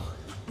 No.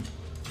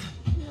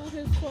 not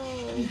his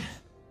fault.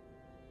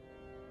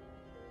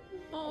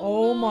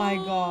 Oh my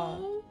god.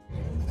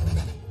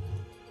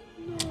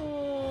 No.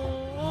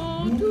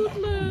 Oh,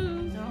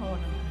 Toothless. No.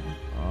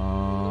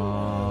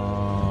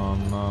 Oh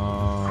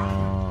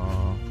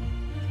no.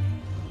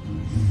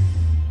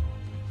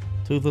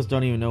 Toothless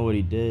don't even know what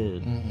he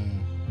did.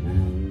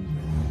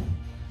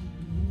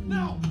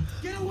 No!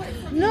 Get away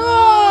from me!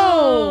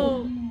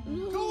 No!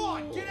 Go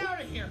on, get out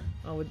of here!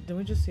 Oh, didn't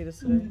we just see this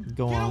today?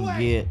 Go Get on, away.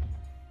 get.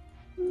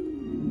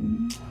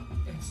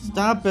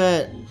 Stop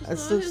it.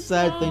 That's such a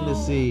sad thing to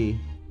see.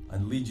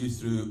 And lead you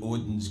through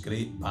Odin's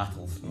great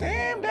battlefield.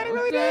 Damn, Daddy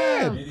really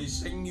May did. they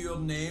sing your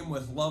name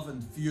with love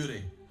and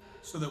fury,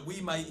 so that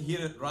we might hear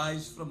it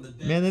rise from the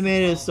dead. Man, they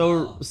made it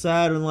so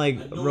sad and like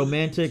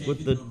romantic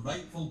with the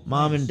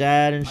mom and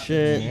dad and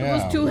shit. Yeah.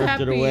 It was too Ripped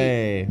happy. it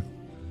away.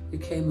 You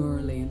came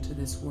early into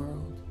this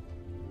world.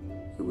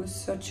 It was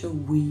such a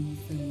wee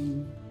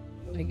thing.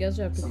 I guess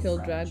you have to kill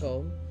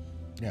Drago.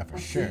 Yeah, for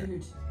sure.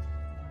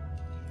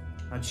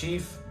 A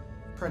chief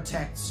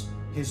protects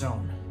his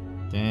own.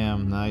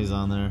 Damn, now he's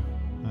on there.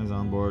 Now he's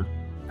on board.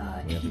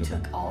 He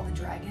took all the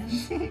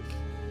dragons.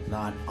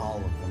 Not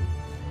all of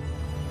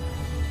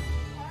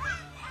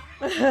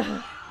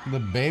them. The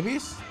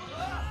babies?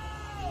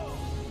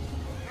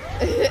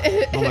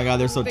 Oh my god,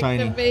 they're so Pick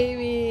tiny. the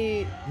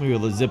baby. Maybe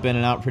we'll zip in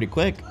and out pretty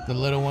quick. The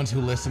little ones who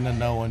listen to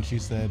no one, she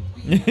said.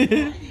 Get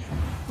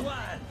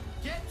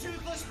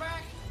Toothless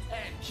back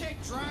and kick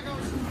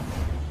Drago's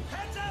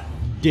heads up!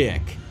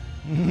 Dick.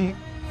 And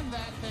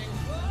that thing.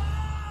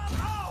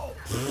 Oh!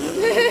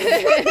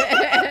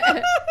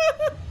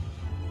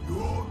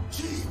 Your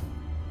chief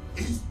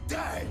is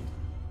dead.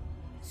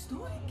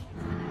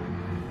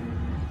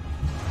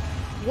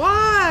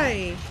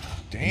 Why?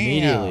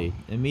 Damn.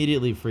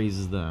 Immediately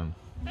freezes them.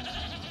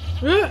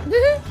 What?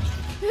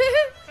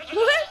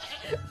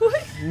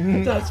 What?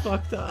 That's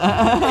fucked up.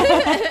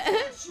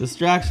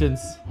 Distractions.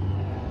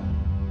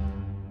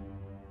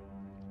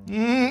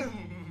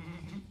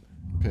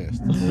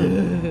 Pissed.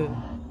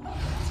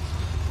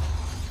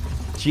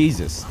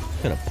 Jesus.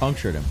 Could have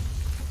punctured him.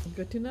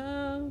 Good to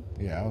know.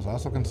 Yeah, I was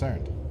also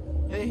concerned.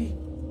 They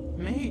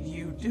made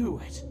you do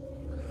it.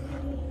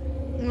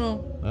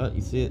 No. Oh,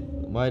 you see it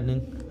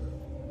widening?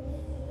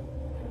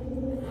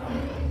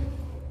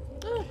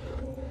 Oh,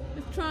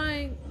 he's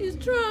trying. He's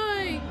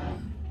trying.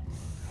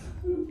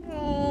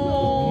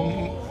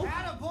 Oh.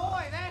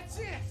 Attaboy, that's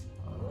it!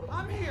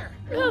 I'm here!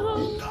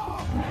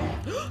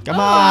 Come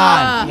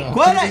on! No,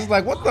 Quit he's it!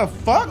 like, what the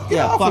fuck? Get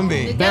Yeah, off fuck of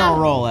me. barrel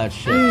roll that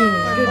shit.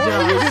 Good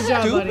job. Good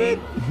job, buddy.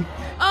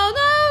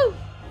 Oh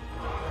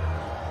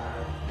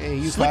Hey,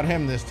 you caught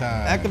him this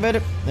time. Activate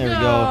it. There we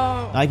go.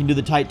 No. Now I can do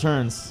the tight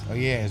turns. Oh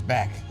yeah, it's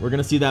back. We're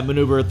gonna see that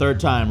maneuver a third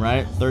time,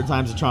 right? Third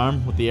time's a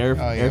charm with the air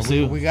Oh yeah, air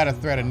suit. we got to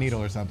thread a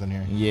needle or something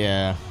here.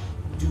 Yeah.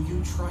 Do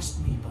you trust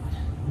me, bud?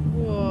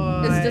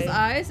 Why? no! Is it just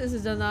eyes? Is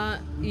it just not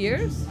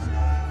ears?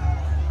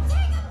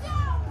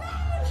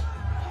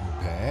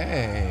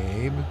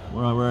 Babe.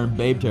 We're in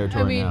babe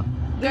territory I mean, now.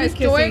 They're guys,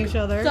 kissing Stork each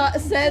other.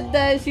 said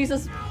that she's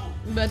a.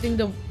 But I think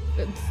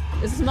it's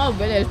a small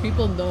village.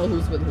 People know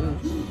who's with who.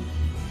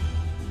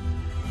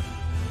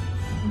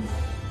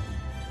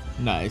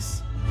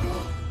 Nice.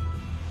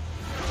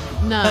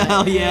 Nice.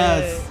 Hell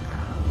yes.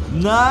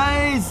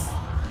 Nice.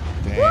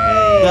 Damn.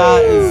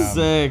 That is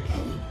sick.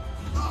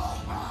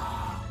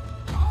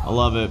 I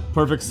love it.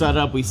 Perfect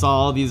setup. We saw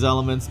all these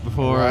elements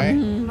before. Right?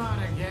 Not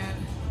again.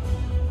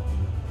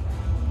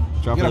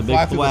 Drop You with a gotta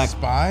fly big through the thwack.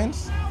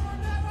 spines?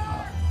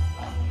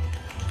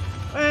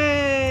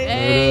 Hey. There it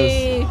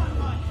Hey. is.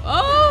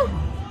 Oh.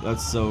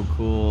 That's so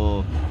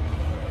cool.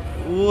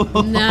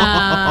 Whoa.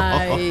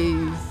 Nice.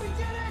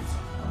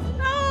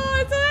 Oh,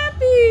 I'm so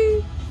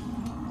happy.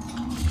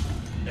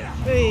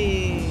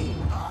 Hey.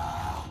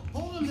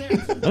 Hold him there.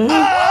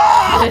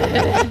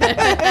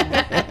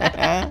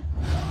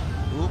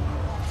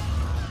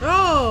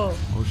 Oh.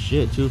 Oh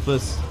shit,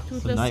 Toothless.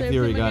 Toothless The Night saved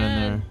Fury him got in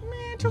again. there.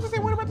 Man, Toothless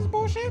ain't worried about this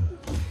bullshit.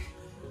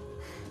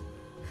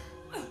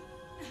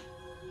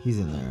 He's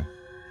in there.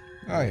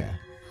 Oh yeah.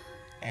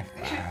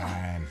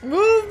 Fine.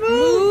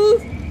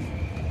 Move.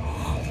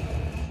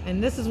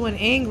 And this is when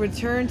Aang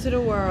returned to the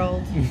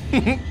world.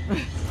 You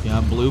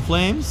got blue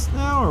flames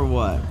now or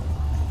what?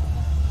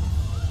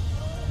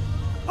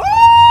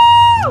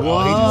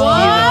 Oh, he just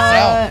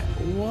healed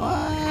himself.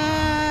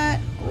 What?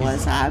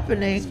 What's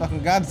happening? It's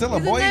fucking Godzilla,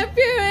 He's boy. in Night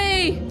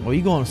Fury. Well,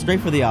 you going straight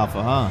for the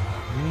alpha, huh?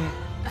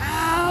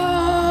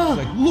 Oh,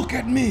 Like, look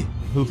at me.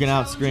 Who can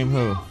outscream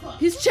who?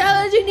 he's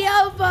challenging the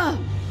alpha.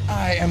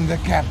 I am the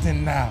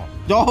captain now.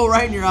 Oh,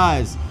 right in your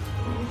eyes.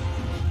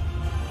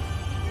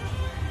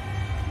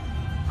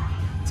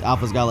 This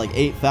alpha's got like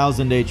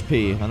 8,000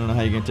 HP. I don't know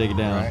how you're gonna take it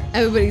down. Right.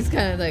 Everybody's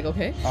kind of like,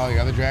 okay. Oh, the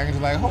other dragons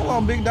are like, hold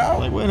on, big dog.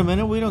 Like, wait a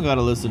minute, we don't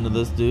gotta listen to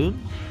this dude.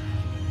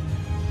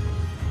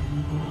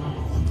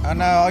 Oh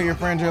no, all your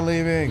friends are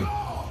leaving.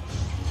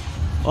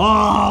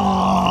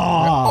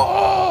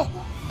 Oh!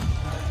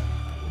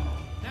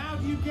 Now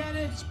do you get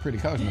it? It's pretty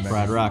close in the back.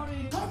 Brad Rock.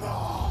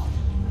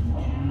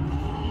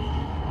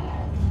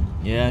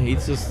 Yeah, he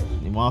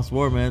wants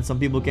war, man. Some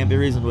people can't be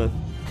reasoned with.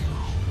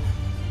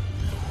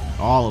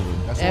 All of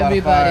them. That's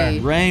Everybody.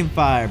 Rain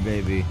fire,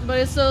 baby. But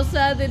it's so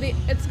sad that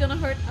it's gonna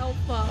hurt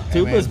alpha. Hey,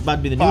 Tuba's man, about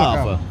to be the new fuck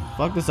alpha. him.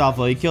 Fuck this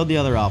alpha. He killed the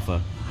other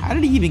alpha. How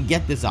did he even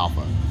get this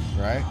alpha?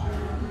 Right?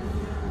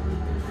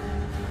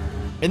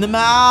 In the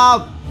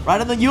mouth! Right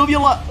in the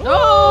uvula!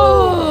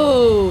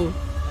 Oh!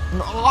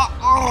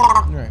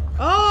 Right.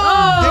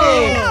 Oh.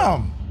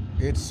 Damn!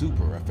 It's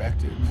super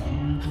effective.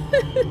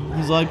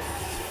 He's like,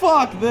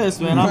 fuck this,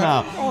 man. I'm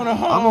out. Going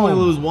home. I'm gonna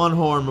lose one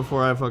horn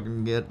before I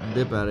fucking dip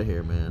out of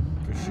here, man.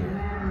 For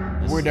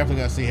sure. We're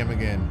definitely gonna see him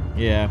again.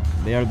 Yeah,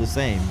 they are the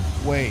same.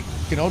 Wait,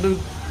 can old dude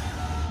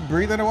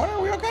breathe underwater?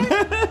 Are we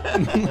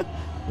okay?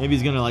 Maybe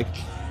he's gonna like.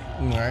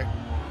 Alright.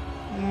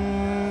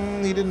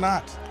 He did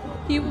not.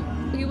 He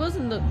was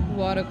in the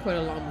water quite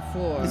a long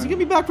before. Is he gonna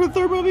be back for the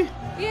third movie?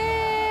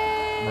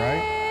 Yay!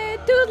 Right?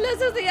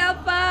 Toothless is the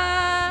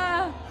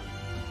alpha!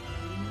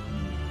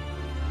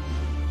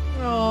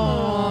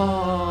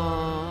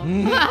 Oh.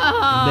 They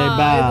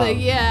bow. Like,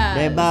 yeah.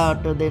 They bow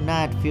to the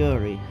Night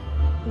Fury.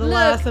 The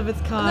last of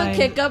its kind. Look,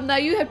 Hiccup, now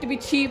you have to be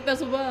chief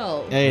as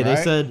well. Hey, they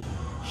Right? said.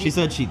 She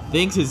said she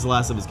thinks it's the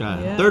last of his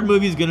kind. Yeah. Third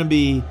movie is gonna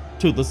be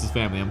Toothless's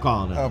family. I'm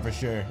calling it. Oh, for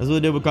sure. That's what they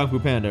did with Kung Fu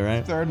Panda,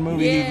 right? Third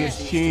movie, Yeah. he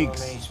gets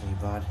cheeks. Amaze me,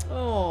 bud.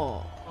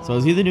 Oh. So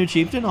is he the new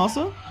chieftain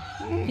also?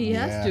 He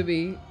has Yeah. to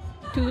be.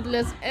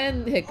 Toothless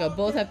and Hiccup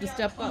both have to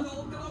step up.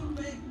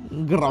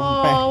 Grumpy.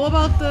 Oh, what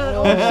about the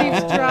old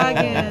chief's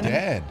dragon?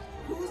 Dead.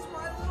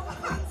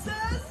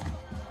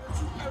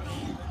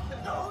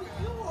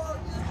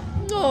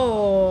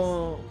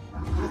 Oh.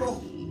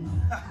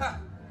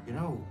 You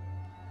know,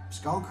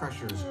 Skull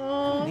Crushers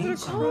Oh, need they're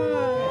somebody to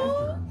look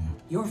after him.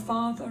 Your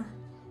father,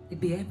 he'd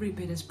be every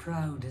bit as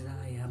proud as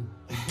I am.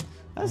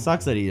 That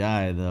sucks that he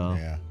died though.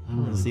 Yeah. I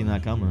didn't see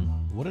that coming.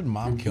 What did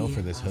mom kill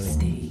for this hood?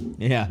 Stay.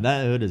 Yeah,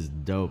 that hood is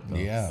dope though.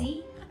 Yeah.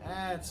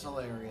 That's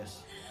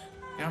hilarious.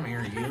 Come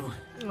here, you.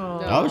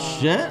 Oh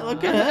shit!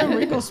 Look at that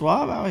Rico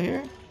Suave out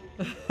here.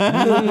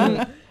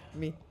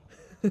 Me.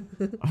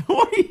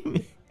 What do you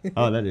mean?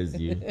 Oh, that is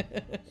you.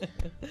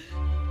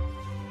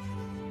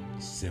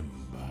 Simba.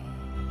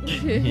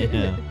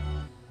 Yeah.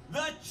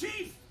 The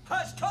chief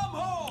has come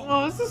home.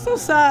 Oh, this is so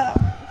sad.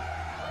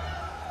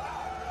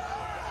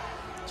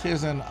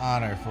 Tis an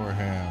honor for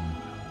him.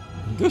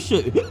 Good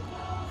shit.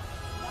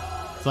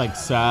 It's like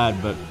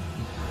sad, but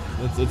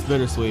it's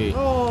bittersweet.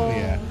 Oh.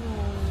 Yeah.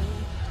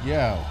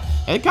 Yo.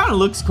 It kind of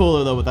looks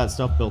cooler though with that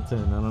stuff built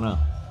in. I don't know.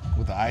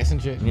 With the ice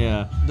and shit?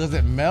 Yeah. Does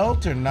it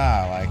melt or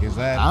not? Like, is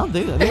that... I don't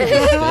think that.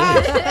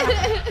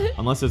 It stays.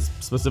 Unless it's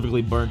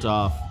specifically burnt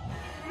off.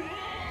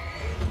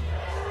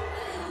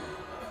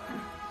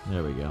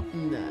 There we go.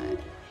 Nice.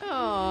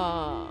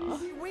 Aww.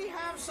 See, we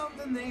have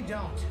something they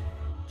don't.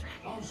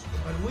 Dragons.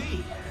 But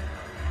we,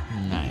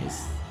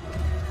 Nice.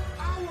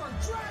 our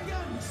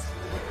dragons.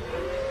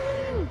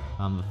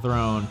 On the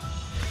throne.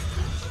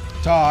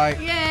 Tie.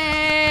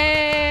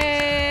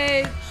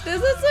 Yay!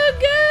 This is so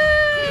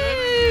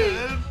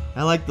good!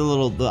 I like the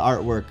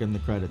artwork and the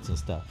credits and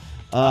stuff.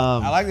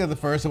 I like that the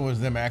first one was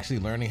them actually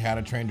learning how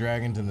to train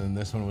dragons, and then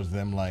this one was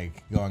them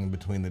like going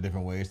between the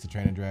different ways to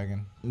train a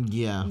dragon.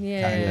 Yeah.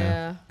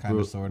 Yeah. Kind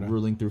of, sort of.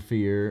 Ruling through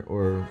fear,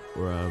 or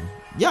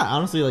yeah,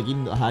 honestly, like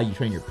even how you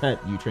train your pet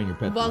Well,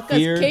 through because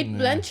fear. Kate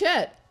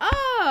Blanchett.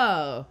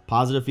 Oh.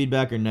 Positive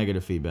feedback or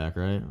negative feedback,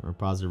 right? Or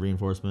positive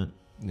reinforcement.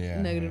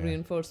 negative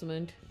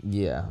reinforcement.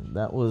 Yeah,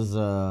 that was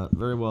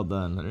very well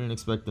done. I didn't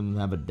expect them to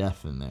have a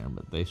death in there,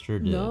 but they sure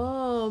did.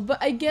 No, but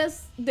I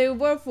guess they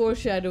were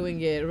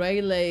foreshadowing it,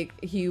 right?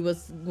 Like he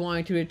was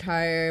going to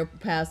retire,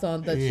 pass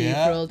on the chief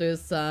role to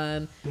his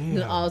son.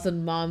 Then all of a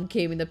sudden, mom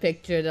came in the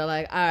picture. They're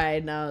like, all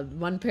right, now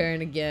one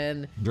parent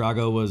again.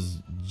 Drago was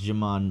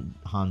Jimon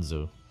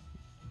Hanzo.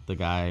 The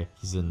guy,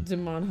 he's in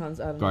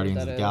Guardians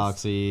of the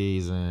Galaxy.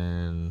 He's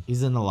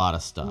in a lot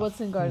of stuff.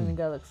 What's in Guardians of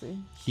the Galaxy?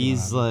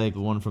 He's like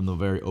one from the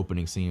very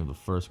opening scene of the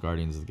first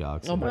Guardians of the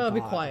Galaxy. Oh my God. Be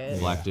quiet.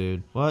 Black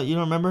dude. What? You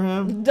don't remember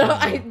him? No,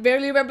 I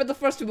barely remember the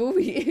first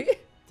movie.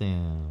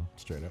 Damn.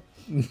 Straight up.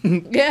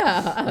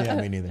 Yeah.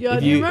 Yeah, me neither. Yeah,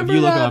 do you remember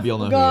that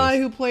guy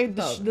who played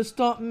the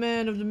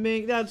stuntman of the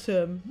Mink? That's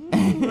him.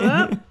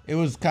 It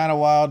was kind of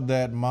wild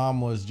that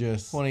mom was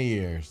just 20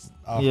 years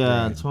off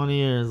grid. 20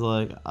 years.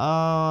 Like, oh,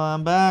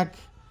 I'm back.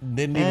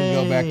 Didn't even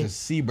go back to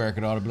Seaberg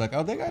at all to be like,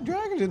 oh, they got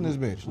dragons in this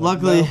bitch.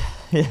 Like, Luckily,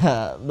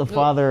 no. the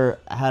father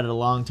had a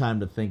long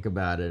time to think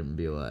about it and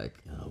be like,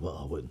 oh, well,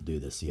 I wouldn't do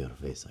this to your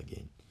face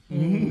again.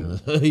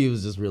 He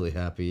was just really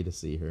happy to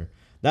see her.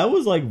 That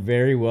was like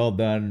very well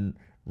done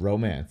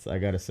romance, I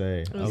gotta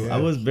say. I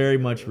was very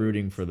much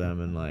rooting for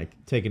them and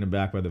like taken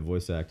aback by the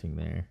voice acting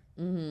there.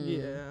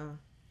 Yeah.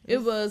 It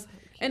was.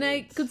 And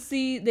I could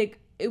see, like,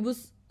 it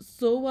was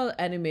so well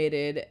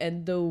animated,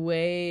 and the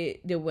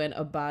way they went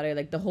about it,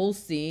 like the whole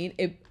scene,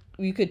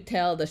 you could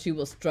tell that she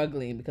was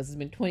struggling because it's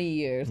been 20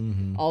 years.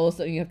 All of a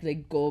sudden you have to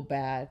like go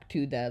back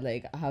to that,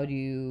 like how do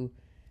you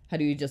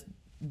just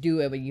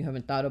do it when you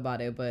haven't thought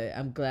about it? But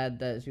I'm glad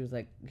that she was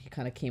like, he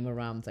kind of came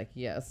around. It's like,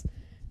 yes,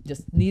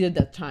 just needed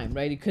that time,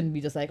 right? You couldn't be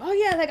just like, oh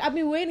yeah, like I've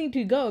been waiting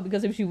to go,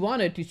 because if she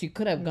wanted to, she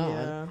could have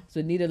gone. So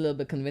it needed a little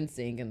bit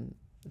convincing, and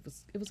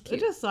it was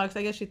cute. It just sucks.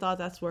 I guess she thought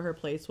that's where her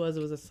place was. It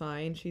was a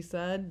sign, she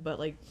said. But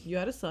like, you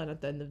had a son at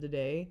the end of the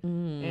day,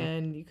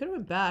 and you could have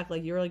went back.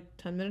 Like, you were like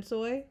 10 minutes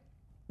away.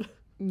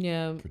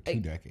 Yeah, for 2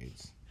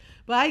 decades.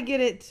 But I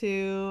get it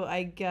too.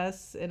 I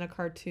guess in a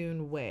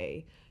cartoon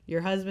way.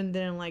 Your husband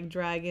didn't like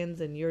dragons,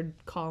 and your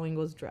calling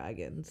was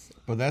dragons.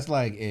 But that's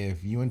like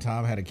if you and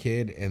Tom had a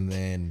kid, and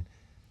then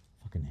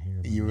fucking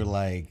hair. You were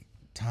like,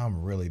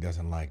 Tom really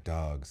doesn't like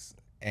dogs.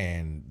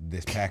 And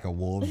this pack of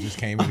wolves just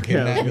came and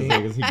kidnapped me.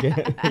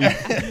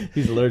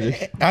 He's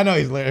allergic. I know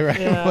he's allergic, right?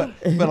 Yeah.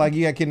 But like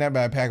you got kidnapped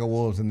by a pack of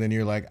wolves, and then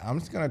you're like, I'm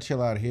just gonna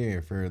chill out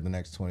here for the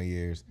next 20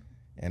 years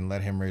and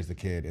let him raise the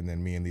kid, and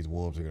then me and these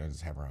wolves are gonna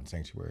just have our own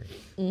sanctuary.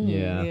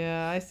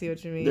 Yeah, I see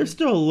what you mean. There's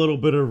still a little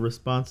bit of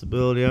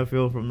responsibility, I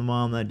feel, from the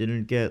mom that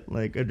didn't get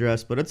like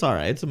addressed, but it's all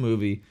right. It's a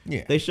movie.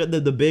 Yeah, they showed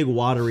the big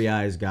watery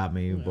eyes got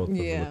me. Both of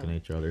them looking at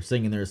each other,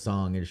 singing their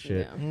song and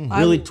shit.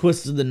 Really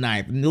twisted the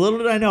knife. And little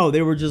did I know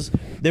they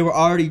were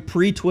already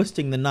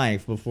pre-twisting the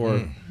knife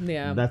before.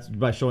 That's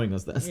by showing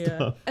us that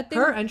stuff. I think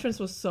her entrance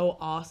was so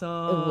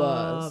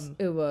awesome.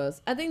 It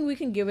was. I think we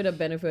can give it a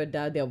benefit of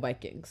doubt. They're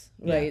Vikings,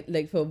 right?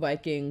 Like for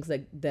Vikings,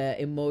 like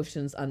the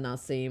emotions are not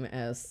same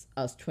as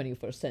us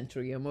 21st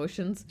century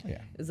emotions.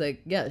 It's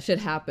like, shit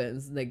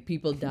happens, like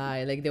people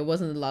die, like there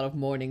wasn't a lot of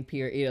mourning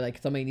period either. Like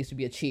somebody needs to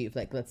be achieved,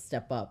 like let's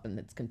step up and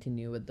let's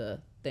continue with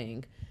the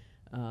thing.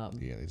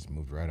 They just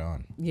moved right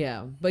on.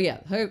 But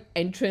her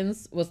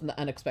entrance was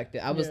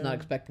unexpected. I was not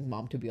expecting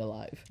mom to be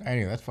alive. I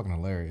knew, that's fucking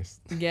hilarious.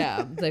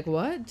 It's like,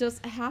 what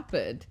just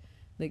happened?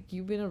 Like,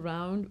 you've been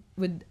around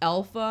with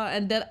Alpha,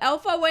 and then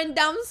Alpha went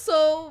down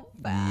so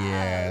fast.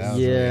 That was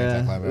really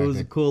anticlimactic. It was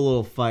a cool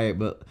little fight,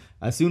 but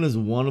as soon as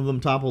one of them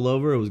toppled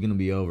over, it was gonna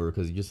be over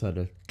because you just had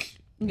to.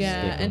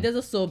 And they're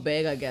just so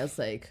big, I guess,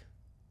 like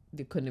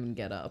they couldn't even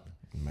get up.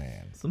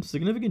 Man, some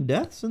significant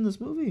deaths in this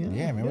movie.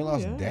 Yeah, man, we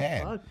lost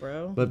Dad. Fuck,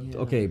 bro. But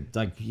okay,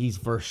 like he's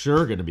for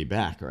sure gonna be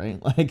back,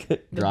 right? Like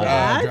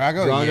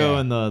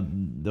Drago, and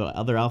the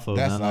other Alpha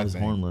now is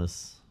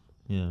hornless.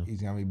 Yeah,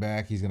 he's gonna be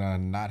back. He's gonna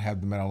not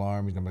have the metal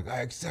arm. He's gonna be like,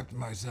 I accept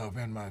myself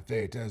and my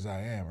fate as I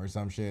am, or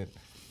some shit.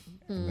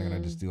 And they're gonna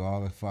just do all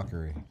the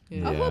fuckery.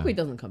 I hope he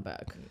doesn't come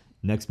back.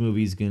 Next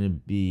movie's gonna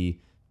be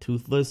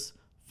Toothless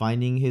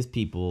finding his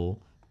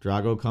people.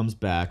 Drago comes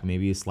back,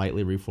 maybe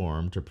slightly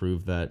reformed, to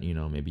prove that, you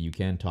know, maybe you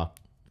can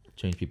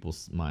change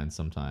people's minds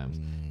sometimes.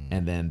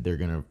 And then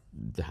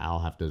I'll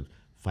have to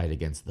fight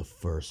against the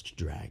first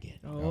dragon.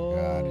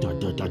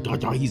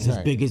 God. He's as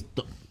big as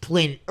the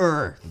planet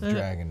Earth.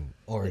 Dragon,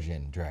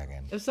 origin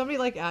dragon. If somebody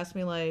like asked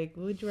me like,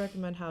 would you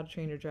recommend How to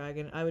Train Your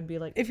Dragon? I would be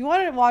like, if you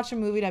want to watch a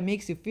movie that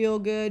makes you feel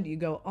good, you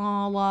go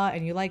a lot,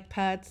 and you like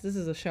pets, this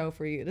is a show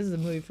for you. This is a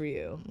movie for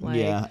you.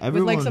 Like,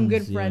 with like some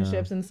good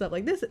friendships and stuff.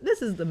 Like this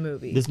is the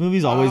movie. This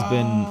movie's always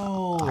been.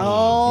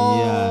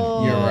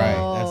 Oh, you're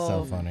right. That's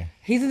so funny.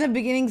 He's in the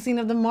beginning scene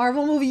of the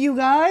Marvel movie, you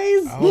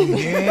guys. Oh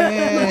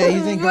yeah,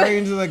 he's in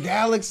Guardians of the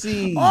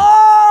Galaxy.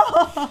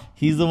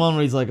 He's the one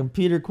where he's like, I'm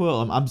Peter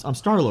Quill. I'm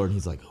Star-Lord. And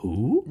he's like,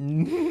 who?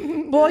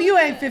 Boy, you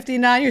ain't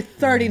 59. You're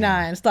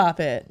 39. Stop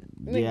it.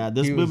 Yeah,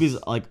 this movie's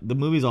like the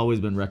movie's always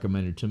been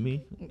recommended to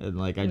me, and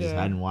like I just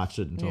hadn't watched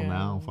it until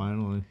now.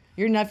 Finally,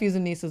 your nephews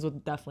and nieces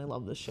would definitely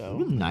love this show.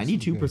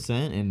 92%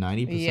 and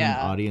 90%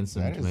 audience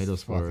and tomato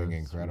score.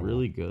 Incredible.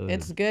 Really good.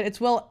 It's good. It's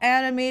well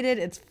animated.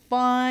 It's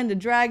fun. The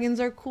dragons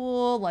are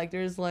cool. Like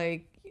there's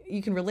like.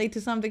 You can relate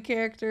to some of the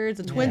characters.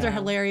 The twins are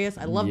hilarious.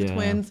 I love the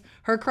twins.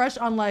 Her crush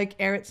on like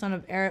Eret, son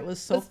of Eret, was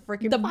so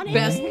freaking funny. The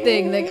best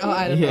thing. Like,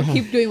 I don't know.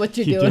 Keep doing what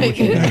you're doing.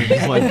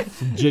 It's like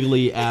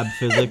jiggly ab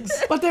physics.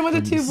 But then when the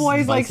two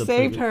boys like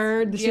saved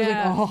her, she was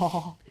like,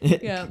 oh.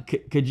 Yeah.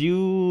 Could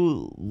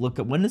you look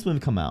up when this movie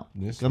come out?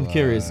 I'm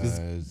curious.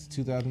 It's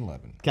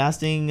 2011.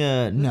 Casting,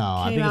 no,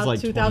 I think it's like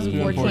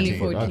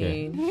 2014.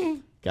 Okay.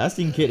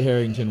 Casting Kit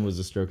Harington was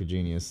a stroke of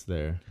genius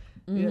there.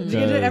 Did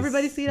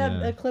everybody see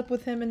that clip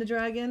with him and the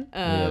dragon?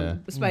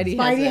 Spidey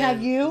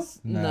have you?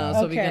 No,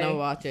 so we're gonna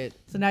watch it.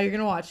 So now you're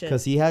gonna watch it.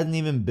 Because he hadn't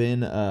even been,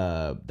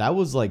 that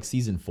was like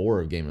season 4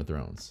 of Game of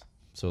Thrones.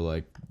 So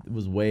like, it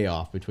was way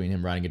off between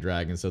him riding a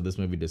dragon. So this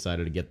movie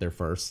decided to get there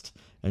first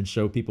and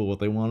show people what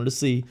they wanted to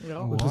see.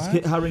 Which was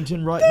Kit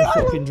Harington riding a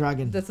fucking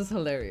dragon. This is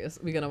hilarious.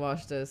 We're gonna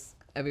watch this.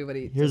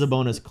 Everybody. Here's a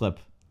bonus clip.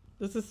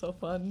 This is so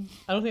fun.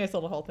 I don't think I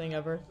saw the whole thing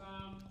ever.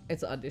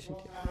 It's an audition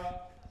too.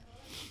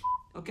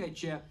 Okay,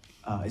 Chip.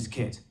 It's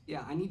Kit.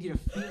 Yeah, I need you to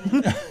feel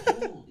it. It's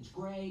cool. It's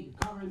great. You're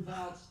covering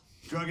belts.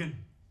 Dragon,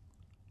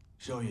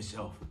 show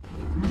yourself.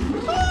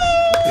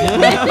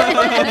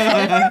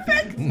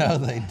 No,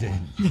 they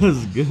didn't. That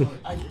was good. His hair.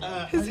 I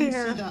didn't see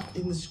that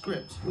in the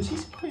script. Was he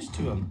supposed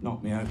to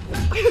knock me over?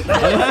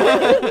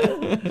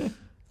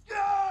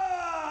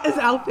 His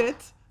outfit.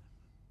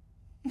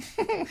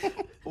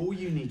 All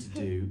you need to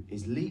do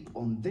is leap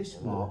on this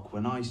mark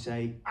when I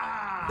say,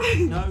 ah!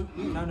 No,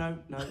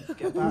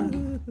 get back.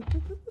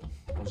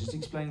 I was just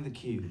explaining the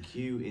cue. The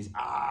cue is,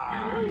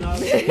 ah! No.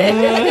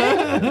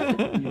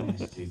 Be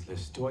honest,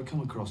 Toothless, do I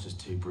come across as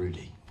too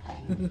broody?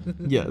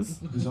 Yes.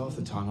 Because half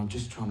the time I'm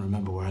just trying to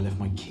remember where I left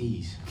my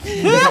keys.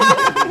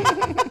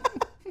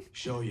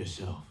 Show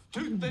yourself.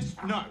 Toothless,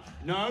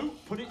 no,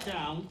 put it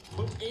down.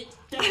 Put it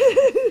down.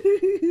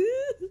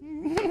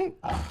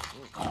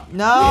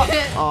 No.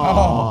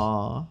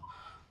 Aww.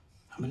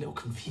 I'm a little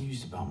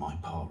confused about my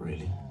part,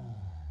 really.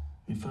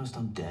 I mean, first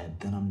I'm dead,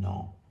 then I'm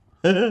not.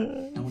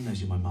 No one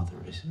knows who my mother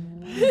is.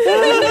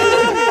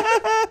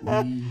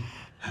 We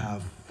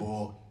have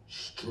fought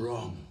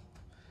strong.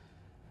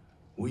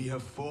 We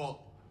have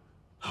fought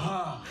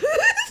hard.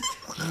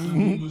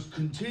 We must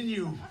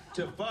continue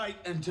to fight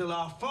until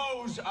our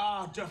foes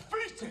are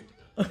defeated.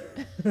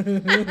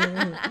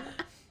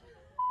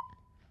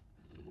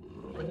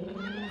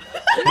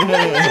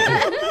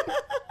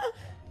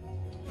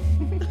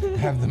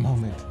 Have the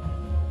moment.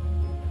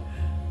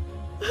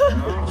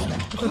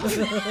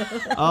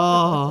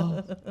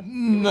 Oh.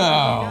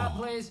 No.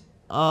 Please.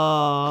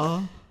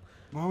 Why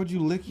would you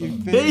lick your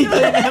face?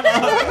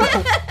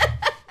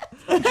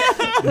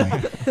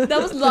 That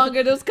was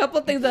longer. There was a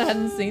couple things I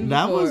hadn't seen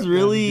before. That was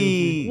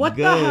really What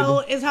good. the hell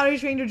is How to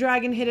Train Your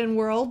Dragon Hidden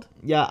World?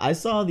 Yeah, I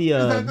saw the...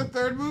 Is that the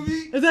third movie?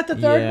 Is that the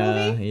third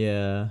movie?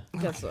 Yeah. I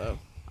guess so.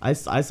 I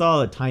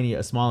saw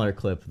a smaller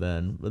clip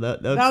then. But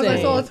that was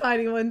I saw a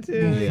tiny one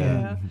too.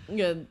 Yeah.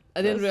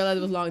 I didn't realize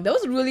it was long. That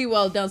was really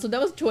well done. So that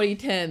was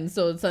 2010.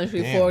 So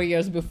essentially 4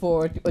 years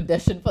before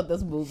audition for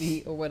this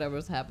movie or whatever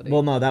was happening.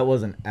 Well, no, that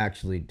wasn't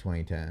actually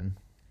 2010.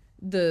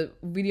 The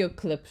video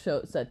clip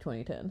said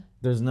 2010.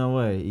 There's no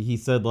way. He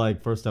said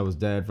like first I was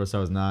dead, first I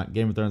was not.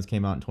 Game of Thrones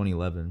came out in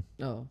 2011.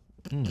 Oh,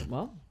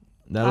 well.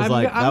 That was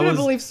I'm gonna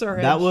believe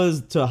Sir. That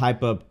was to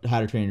hype up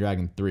How to Train Your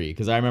Dragon 3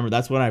 because I remember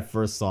that's when I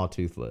first saw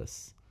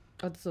Toothless.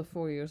 Oh, so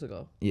 4 years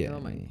ago. Yeah.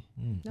 Never mind.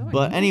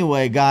 But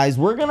anyway, guys,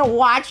 we're gonna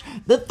watch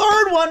the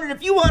third one, and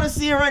if you want to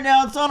see it right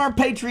now, it's on our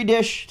Patreon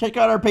dish. Check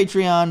out our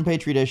Patreon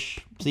dish.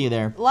 See you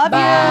there. Love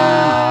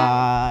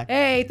Bye. you.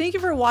 Hey, thank you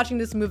for watching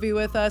this movie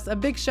with us. A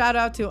big shout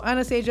out to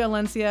Anastasia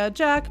Alencia,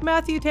 Jack,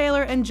 Matthew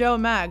Taylor, and Joe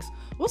Maggs.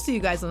 We'll see you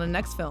guys on the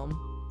next film.